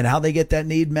 And how they get that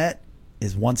need met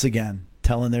is once again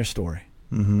telling their story.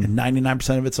 And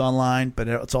 99% of it's online, but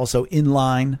it's also in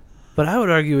line. But I would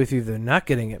argue with you they're not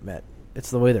getting it met.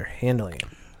 It's the way they're handling it.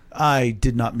 I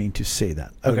did not mean to say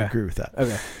that. I would Okay. agree with that.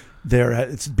 Okay.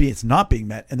 It's not being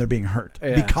met, and they're being hurt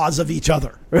Yeah. because of each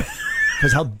other.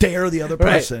 Because how dare the other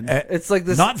person It's like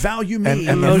this not value me and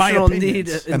and my emotional need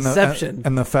opinions. inception.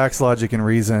 And the facts, logic, and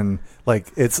reason, like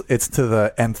it's to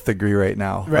the nth degree right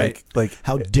now. Right. Like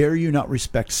How dare you not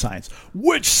respect science?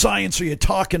 Which science are you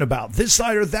talking about? This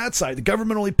side or that side? The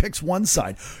government only picks one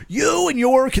side. You and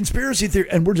your conspiracy theory,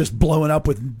 and we're just blowing up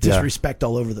with disrespect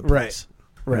all over the place.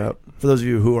 Right. Yep. For those of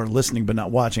you who are listening but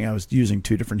not watching, I was using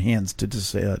two different hands to just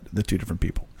say the two different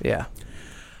people. Yeah.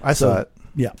 I saw it.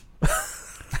 Yeah.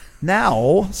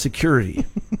 Now, security.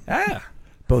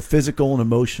 Both physical and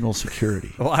emotional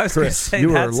security. Well, I was going to Chris, say you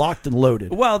are that's- locked and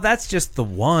loaded. Well, that's just the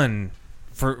one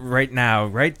for right now,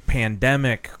 right?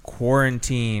 Pandemic,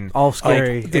 quarantine. All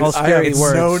scary. Like, all I scary have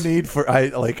words. no need for.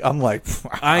 I'm like.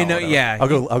 I know, whatever. yeah.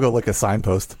 I'll go look a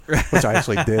signpost, which I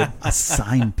actually did. A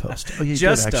signpost. Oh, you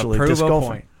Just did to actually. prove Disc a golfing.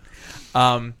 point.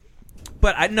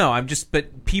 But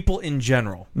but people in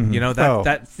general, you know,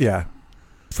 that yeah,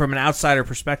 from an outsider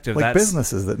perspective, like that's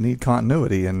businesses that need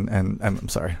continuity and I'm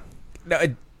sorry,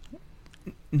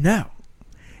 no.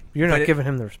 You're not But giving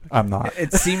him the respect. I'm not.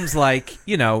 It seems like,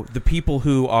 you know, the people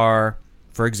who are,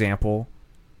 for example,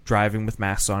 driving with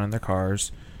masks on in their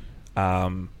cars,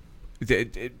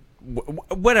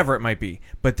 whatever it might be,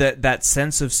 but that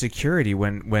sense of security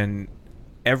when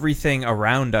everything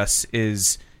around us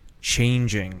is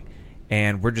changing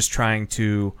and we're just trying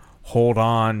to hold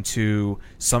on to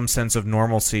some sense of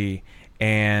normalcy,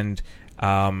 and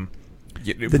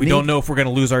we don't know if we're going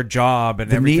to lose our job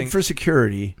and the everything. need for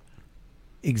security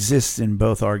exists in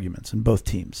both arguments, in both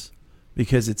teams,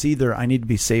 because it's either I need to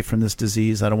be safe from this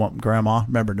disease. I don't want grandma.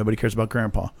 Remember, nobody cares about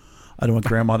grandpa. I don't want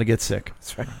grandma to get sick.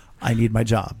 That's right. I need my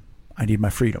job. I need my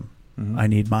freedom. I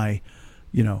need my,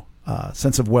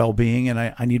 sense of well-being, and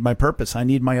I need my purpose. I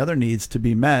need my other needs to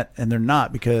be met, and they're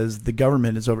not because the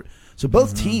government is over. So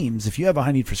both teams, if you have a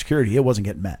high need for security, it wasn't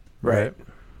getting met. Right.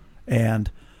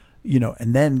 And,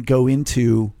 and then go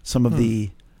into some of the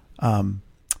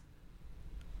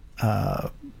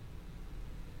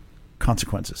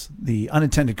consequences, the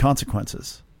unintended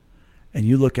consequences. And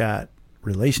you look at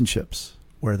relationships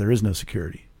where there is no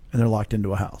security and they're locked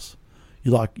into a house.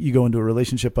 You go into a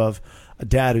relationship of a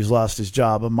dad who's lost his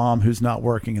job, a mom who's not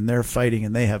working, and they're fighting,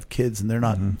 and they have kids, and they're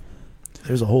not.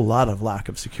 There's a whole lot of lack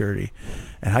of security.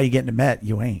 And how you getting it met?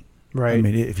 You ain't. Right. I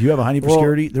mean, if you have a high need for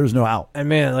security, there's no out. And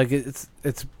man, like it's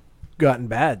gotten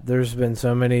bad. There's been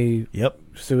so many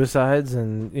suicides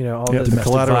and all this. The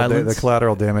Domestic the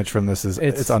collateral damage from this is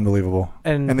it's unbelievable,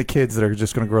 and the kids that are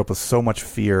just going to grow up with so much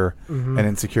fear and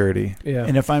insecurity. Yeah.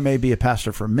 And if I may be a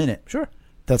pastor for a minute, sure,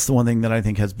 that's the one thing that I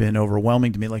think has been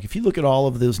overwhelming to me. Like if you look at all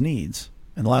of those needs,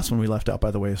 and the last one we left out,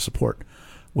 by the way, is support,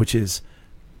 which is,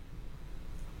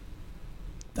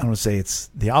 I don't want to say it's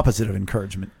the opposite of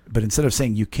encouragement, but instead of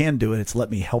saying you can do it, it's let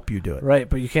me help you do it. Right,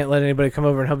 but you can't let anybody come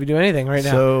over and help you do anything right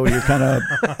now. So you're kind of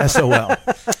SOL.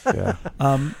 Yeah.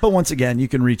 But once again, you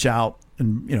can reach out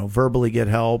and verbally get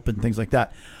help and things like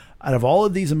that. Out of all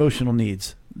of these emotional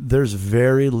needs, there's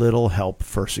very little help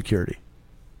for security.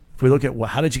 If we look at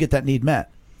how did you get that need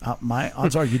met? My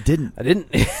odds are you didn't. I didn't.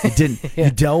 You didn't. Yeah.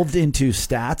 You delved into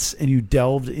stats and you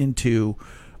delved into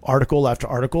article after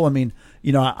article. I mean,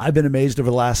 I've been amazed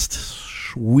over the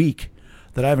last week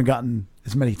that I haven't gotten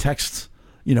as many texts,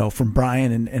 from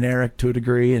Brian and Eric to a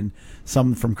degree, and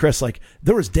some from Chris. Like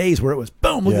there was days where it was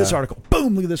boom, look at this article,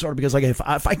 boom, look at this article, because like if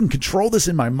I can control this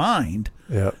in my mind,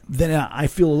 then I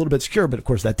feel a little bit secure. But of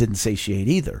course, that didn't satiate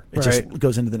either. It just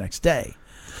goes into the next day.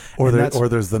 Or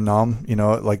there's the numb,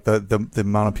 like the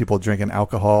amount of people drinking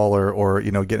alcohol or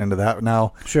getting into that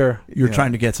now. Sure. You're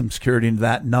trying to get some security into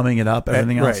that, numbing it up,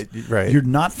 everything else. Right. You're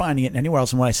not finding it anywhere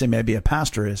else. And when I say maybe a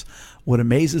pastor is, what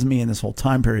amazes me in this whole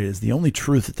time period is the only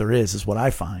truth that there is what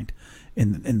I find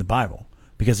in the Bible.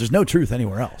 Because there's no truth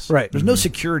anywhere else. Right. There's no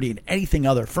security in anything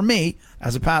other, for me,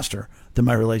 as a pastor, than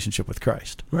my relationship with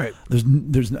Christ. Right.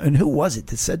 And who was it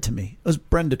that said to me? It was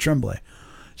Brenda Tremblay.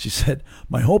 She said,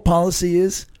 my whole policy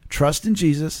is trust in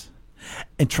Jesus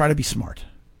and try to be smart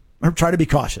or try to be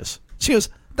cautious. She goes,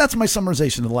 that's my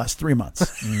summarization of the last 3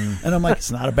 months. And I'm like,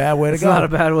 it's not a bad way to go. It's not a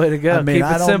bad way to go. I mean, Keep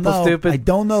I it don't simple, know. stupid. I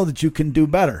don't know that you can do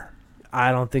better.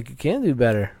 I don't think you can do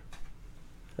better.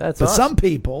 That's But awesome.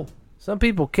 some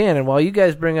people can. And while you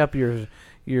guys bring up your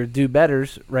do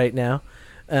betters right now,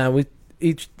 we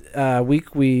each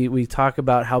week we talk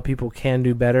about how people can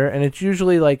do better, and it's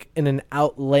usually like in an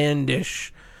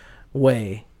outlandish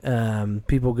way.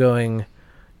 People going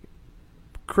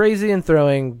crazy and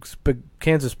throwing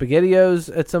cans of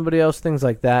SpaghettiOs at somebody else, things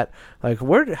like that. Like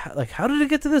how did it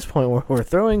get to this point where we're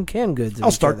throwing canned goods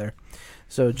at each other?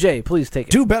 So Jay, please take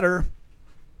it. do better.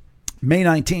 May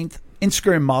 19th,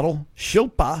 Instagram model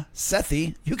Shilpa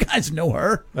Sethi. You guys know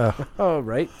her. Oh,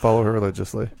 right. Follow her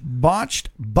religiously. Botched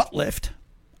butt lift.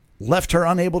 Left her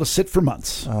unable to sit for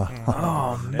months.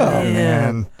 Oh, man. Oh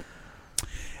man.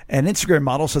 An Instagram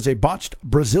model says a botched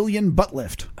Brazilian butt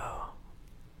lift.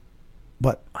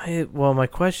 But Well, my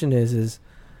question is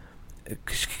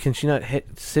can she not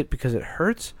sit because it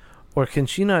hurts, or can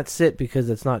she not sit because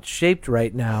it's not shaped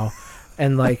right now,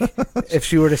 And like, if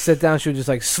she were to sit down, she would just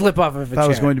like slip off of a If chair. I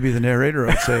was going to be the narrator,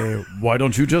 I'd say, "Why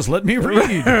don't you just let me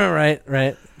read?"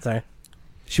 Right. Sorry.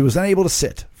 She was unable to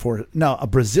sit for a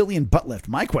Brazilian butt lift.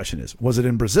 My question is, was it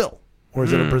in Brazil or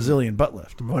is it a Brazilian butt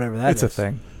lift? Whatever that It's is. a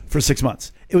thing. For 6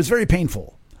 months. It was very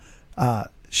painful.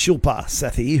 Shilpa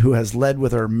Sethi, who has led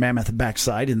with her mammoth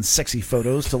backside in sexy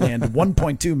photos to land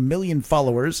 1.2 million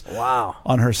followers Wow.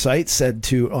 on her site,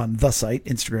 on the site,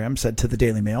 Instagram, said to the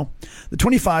Daily Mail. The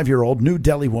 25-year-old New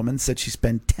Delhi woman said she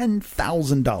spent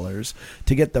 $10,000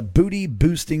 to get the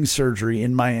booty-boosting surgery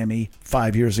in Miami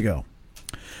 5 years ago.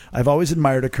 I've always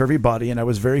admired a curvy body, and I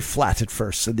was very flat at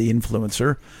first, said the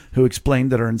influencer, who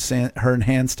explained that her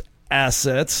enhanced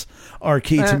assets are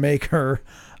key to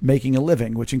making a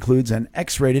living, which includes an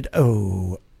X-rated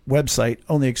website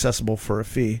only accessible for a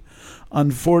fee.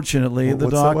 Unfortunately,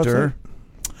 the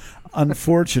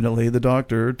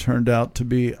doctor turned out to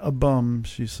be a bum,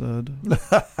 she said.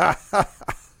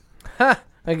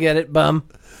 I get it, bum.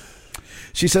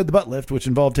 She said the butt lift, which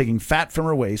involved taking fat from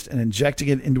her waist and injecting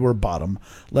it into her bottom,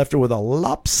 left her with a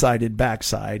lopsided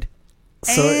backside.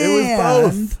 So it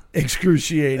was both.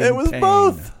 Excruciating It was pain.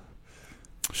 both.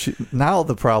 Now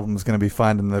the problem is going to be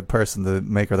finding the person to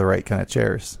make her the right kind of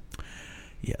chairs.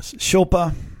 Yes.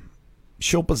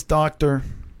 Shilpa's doctor,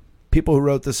 people who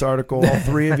wrote this article, all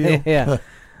three of you, Yeah.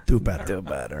 do better. Do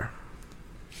better.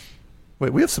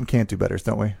 Wait, we have some can't do betters,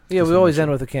 don't we? Yeah, we always end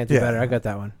with a can't do Yeah. better. I got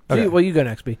that one. Okay. You go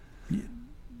next, B.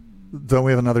 Don't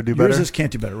we have another do Yours better? is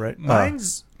can't do better, right?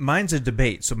 Mine's a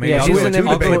debate, so maybe Yeah, I'll she's go an at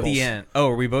in-between. the end. Oh,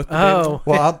 are we both Oh.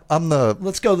 Well, I'm the.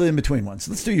 Let's go to the in-between ones.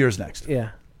 Let's do yours next.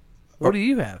 Yeah. What do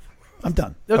you have? I'm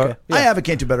done. Okay. I have a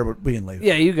can't do better, but being later.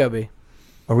 Yeah, you go, B.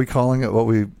 Are we calling it what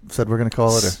we said we're going to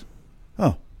call it? Or?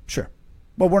 Oh, sure.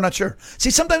 Well, we're not sure. See,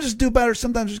 sometimes it's do better,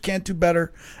 sometimes it can't do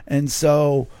better. And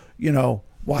so, I don't know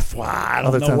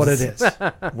what it is.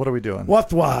 What are we doing?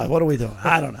 What are we doing?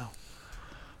 I don't know.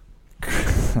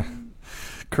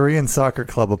 Korean soccer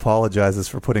club apologizes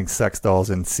for putting sex dolls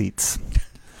in seats.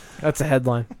 That's a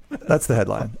headline. That's the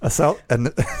headline. I'll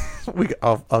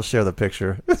share the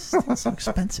picture. It's so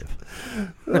expensive.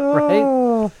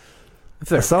 Right? If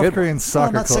they're A South good Korean ones.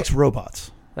 soccer not club. sex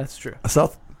robots. That's true. A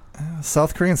South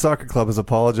Korean soccer club has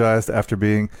apologized after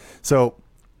being so.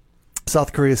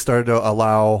 South Korea started to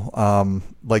allow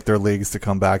their leagues to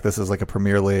come back. This is like a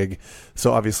Premier League,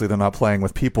 so obviously they're not playing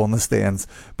with people in the stands.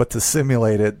 But to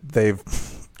simulate it, they've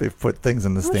put things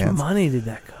in the How much stands. money did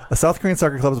that cost? A South Korean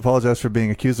soccer club has apologized for being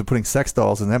accused of putting sex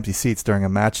dolls in empty seats during a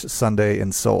match Sunday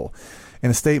in Seoul. In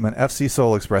a statement, FC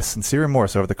Seoul expressed sincere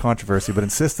remorse over the controversy, but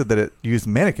insisted that it used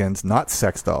mannequins, not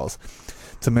sex dolls,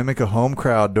 to mimic a home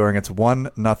crowd during its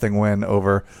 1-0 win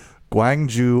over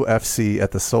Gwangju FC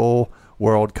at the Seoul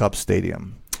World Cup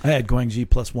Stadium. I had Guangxi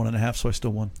plus 1.5, so I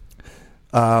still won.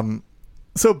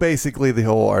 So basically, the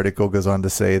whole article goes on to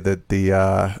say that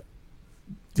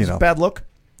Bad look.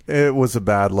 it was a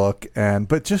bad look,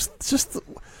 but just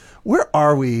where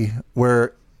are we?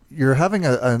 Where you're having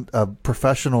a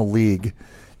professional league,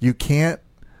 you can't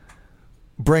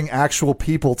bring actual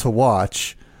people to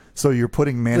watch. So you're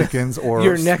putting mannequins or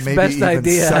Your next maybe best even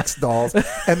idea. sex dolls.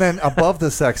 And then above the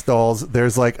sex dolls,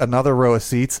 there's like another row of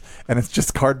seats, and it's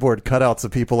just cardboard cutouts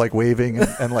of people like waving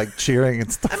and like cheering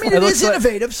and stuff. I mean, It it looks is like-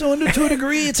 innovative, so to a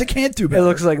degree, it's a can't do It better.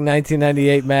 looks like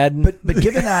 1998 Madden. But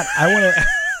given that, I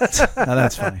want to. Now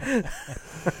that's funny.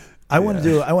 I want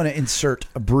to insert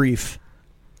a brief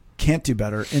can't do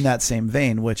better in that same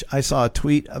vein, which I saw a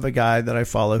tweet of a guy that I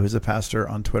follow who's a pastor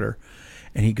on Twitter,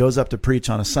 and he goes up to preach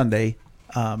on a Sunday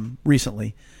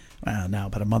recently, now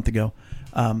about a month ago.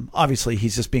 Obviously,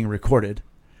 he's just being recorded,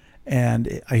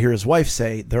 and I hear his wife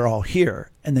say they're all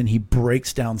here, and then he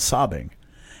breaks down sobbing,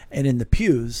 and in the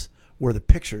pews were the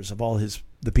pictures of all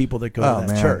the people that go to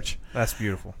that man. church. That's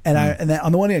beautiful. And and then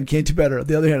on the one hand, can't do better. On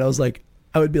the other hand,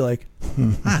 I would be like,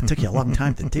 it took you a long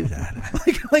time to do that.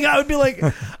 like I would be like,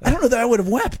 I don't know that I would have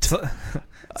wept.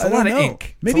 It's a lot of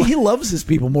ink. Maybe he loves his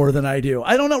people more than I do.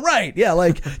 I don't know. Right? Yeah.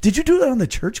 Like, did you do that on the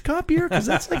church copier? Because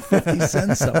that's like 50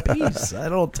 cents a piece. I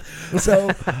don't. So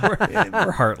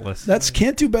We're heartless. that's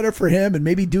can't do better for him, and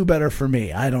maybe do better for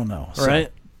me. I don't know. So,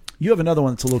 Right. You have another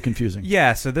one that's a little confusing.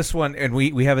 Yeah, so this one, and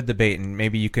we have a debate, and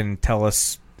maybe you can tell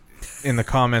us in the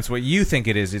comments what you think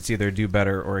it is. It's either do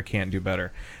better or it can't do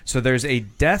better. So there's a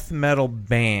death metal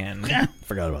band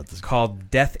Forgot about this. called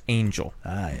Death Angel,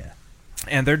 Yeah.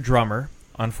 and their drummer,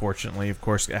 unfortunately, of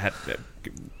course, had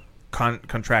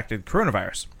contracted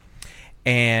coronavirus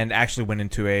and actually went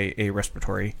into a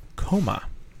respiratory coma.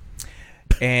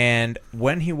 And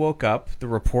when he woke up, the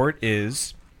report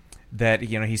is that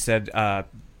he said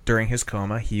during his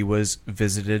coma he was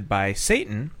visited by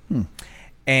Satan,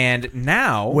 And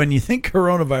now, when you think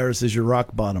coronavirus is your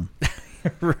rock bottom,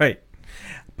 right?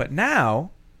 But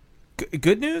now,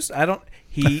 good news.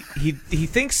 He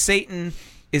thinks Satan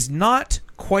is not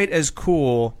quite as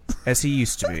cool as he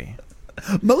used to be.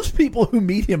 Most people who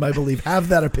meet him, I believe, have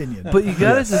that opinion. But you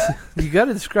gotta you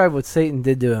gotta describe what Satan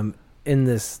did to him in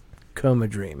this coma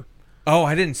dream. Oh,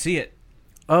 I didn't see it.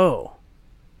 Oh,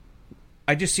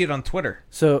 I just see it on Twitter.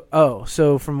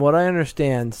 So from what I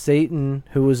understand, Satan,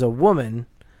 who was a woman,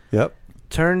 Yep.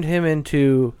 turned him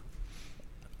into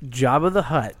Jabba the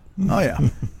Hutt Oh yeah,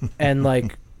 and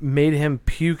like made him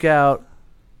puke out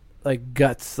like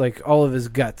guts, like all of his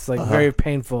guts, like very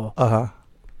painful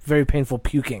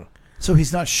puking. so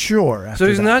he's not sure. After So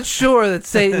he's that. not sure that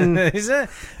Satan. Is it?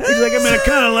 He's like, I mean, I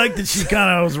kind of like that she kind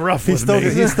of was rough He's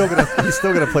with me.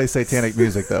 still gonna play satanic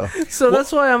music though. So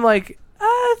that's why I'm like,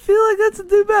 I feel like that's a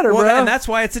do better, Well, bro. and that's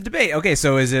why it's a debate. Okay,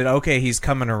 so is it okay? He's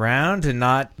coming around and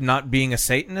not being a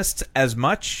Satanist as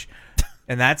much,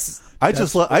 and that's. I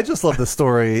just love the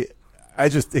story.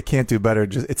 It can't do better.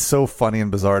 It's so funny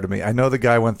and bizarre to me. I know the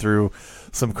guy went through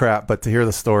some crap, but to hear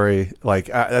the story, like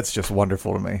that's just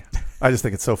wonderful to me. I just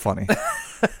think it's so funny.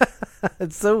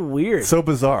 It's so weird. So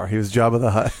bizarre. He was Jabba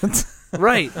the Hutt.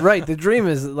 Right. The dream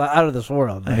is out of this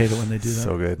world. I hate it when they do that.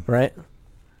 So good. Right.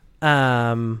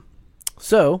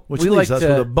 So Which we leaves like us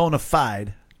with a to bona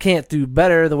fide. can't do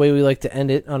better. The way we like to end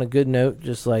it on a good note,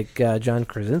 just like John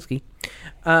Krasinski.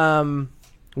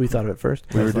 We thought of it first.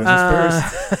 We were doing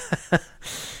this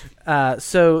first.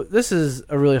 So this is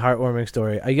a really heartwarming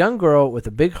story. A young girl with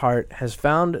a big heart has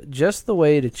found just the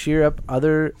way to cheer up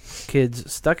other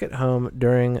kids stuck at home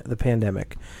during the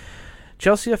pandemic.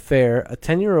 Chelsea Fair, a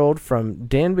 10-year-old from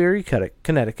Danbury,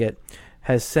 Connecticut,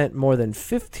 has sent more than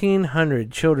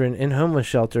 1,500 children in homeless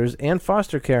shelters and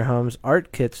foster care homes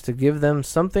art kits to give them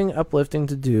something uplifting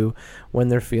to do when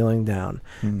they're feeling down.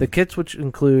 The kits, which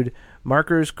include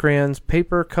markers, crayons,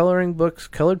 paper, coloring books,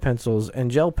 colored pencils, and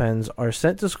gel pens, are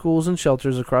sent to schools and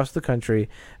shelters across the country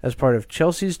as part of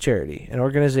Chelsea's Charity, an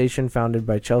organization founded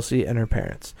by Chelsea and her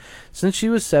parents. Since she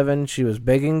was 7, she was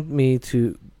begging me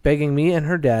and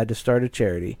her dad to start a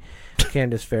charity.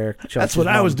 Candace Fair, Chelsea's That's what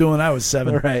I mom. was doing. I was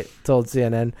 7. Right, told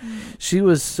CNN. She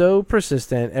was so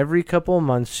persistent. Every couple of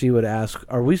months, she would ask,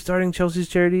 "Are we starting Chelsea's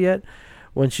Charity yet?"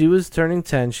 When she was turning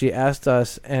 10, she asked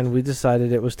us, and we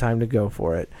decided it was time to go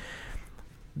for it.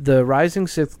 The rising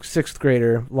sixth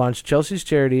grader launched Chelsea's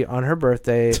Charity on her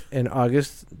birthday in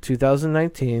August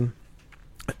 2019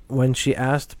 when she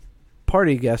asked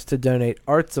party guests to donate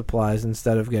art supplies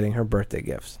instead of getting her birthday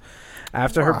gifts.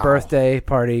 After her birthday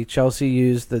party, Chelsea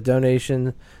used the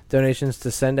donations to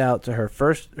send out to her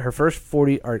first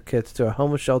 40 art kits to a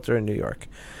homeless shelter in New York.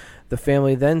 The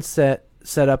family then set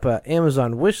up an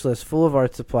Amazon wish list full of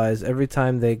art supplies. Every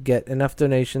time they get enough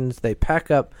donations, they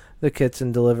pack up the kits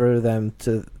and deliver them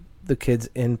to the kids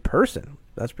in person.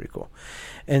 That's pretty cool.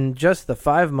 In just the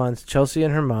 5 months, Chelsea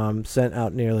and her mom sent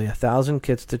out nearly 1,000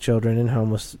 kits to children in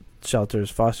homeless shelters,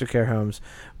 foster care homes,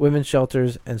 women's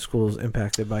shelters, and schools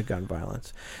impacted by gun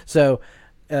violence. So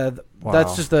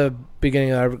that's just the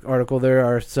beginning of the article. There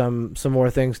are some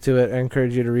more things to it. I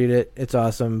encourage you to read it. It's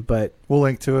awesome. But We'll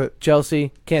link to it.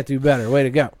 Chelsea, can't do better. Way to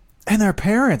go. And their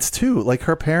parents too. Like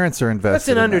her parents are invested. That's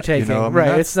an undertaking, I mean,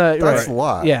 right? It's not that's right. a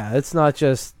lot. Yeah, it's not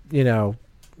just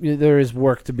there is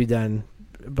work to be done.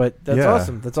 But that's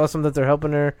awesome. That's awesome that they're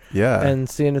helping her and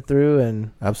seeing it through,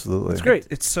 and absolutely, it's great.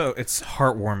 It's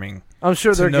heartwarming. I'm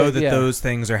sure to they're know good, that those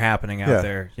things are happening out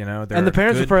there. And the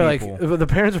parents are probably like,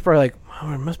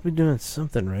 "Wow, we must be doing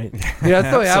something right." Yeah,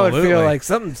 that's the way I would feel. Like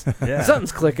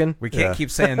something's clicking. We can't keep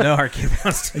saying no. Our kid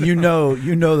wants to. You know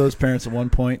those parents at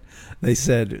one point. They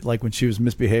said, like when she was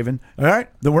misbehaving, "All right,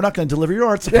 then we're not going to deliver your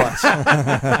art supplies.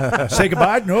 Say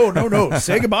goodbye." No.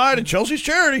 Say goodbye to Chelsea's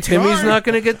Charity. Timmy's not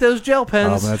going to get those gel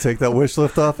pens. I'm going to take that wish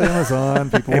lift off Amazon.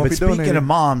 People won't But be speaking donating. of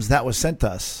moms, that was sent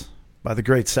us by the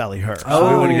great Sally Hurst. Oh, So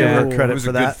we want to give her It credit was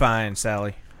for a that. good find,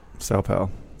 Sally. Sao Pal.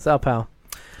 Sal Pal.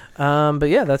 But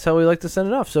yeah, that's how we like to send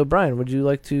it off. So Brian, would you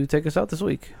like to take us out this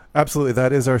week? Absolutely.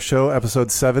 That is our show,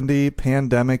 episode 70,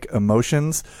 Pandemic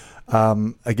Emotions.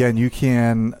 Again, you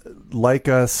can like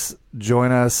us,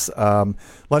 join us.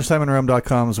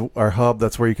 Lunchtimeinrome.com is our hub.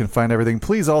 That's where you can find everything.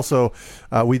 Please also,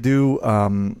 we do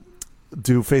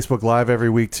Facebook Live every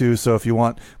week too. So if you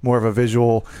want more of a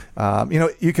visual,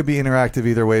 you could be interactive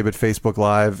either way, but Facebook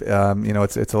Live,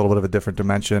 it's a little bit of a different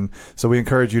dimension. So we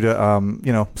encourage you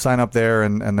to, sign up there.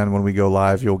 And then when we go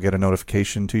live, you'll get a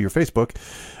notification to your Facebook.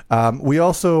 We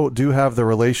also do have the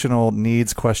relational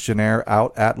needs questionnaire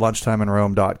out at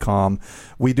lunchtimeinrome.com.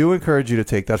 We do encourage you to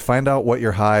take that. Find out what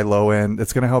your high, low end.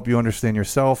 It's going to help you understand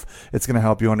yourself. It's going to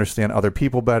help you understand other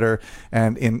people better.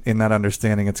 And in that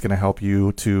understanding, it's going to help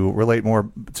you to relate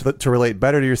more, to relate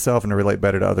better to yourself and to relate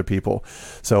better to other people.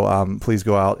 So please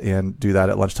go out and do that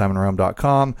at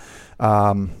lunchtimeinrome.com.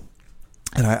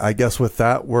 And I guess with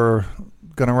that, we're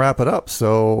going to wrap it up.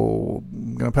 So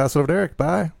I'm going to pass it over to Eric.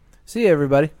 Bye. See you,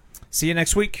 everybody. See you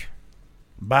next week.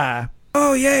 Bye.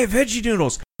 Oh, yay, veggie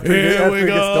noodles. Here we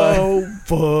go.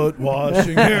 Foot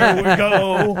washing. Here we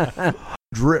go.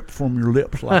 Drip from your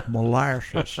lips like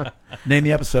molasses. Name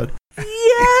the episode.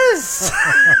 Yes!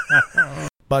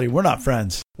 Buddy, we're not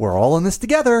friends. We're all in this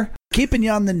together. Keeping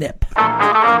you on the nip.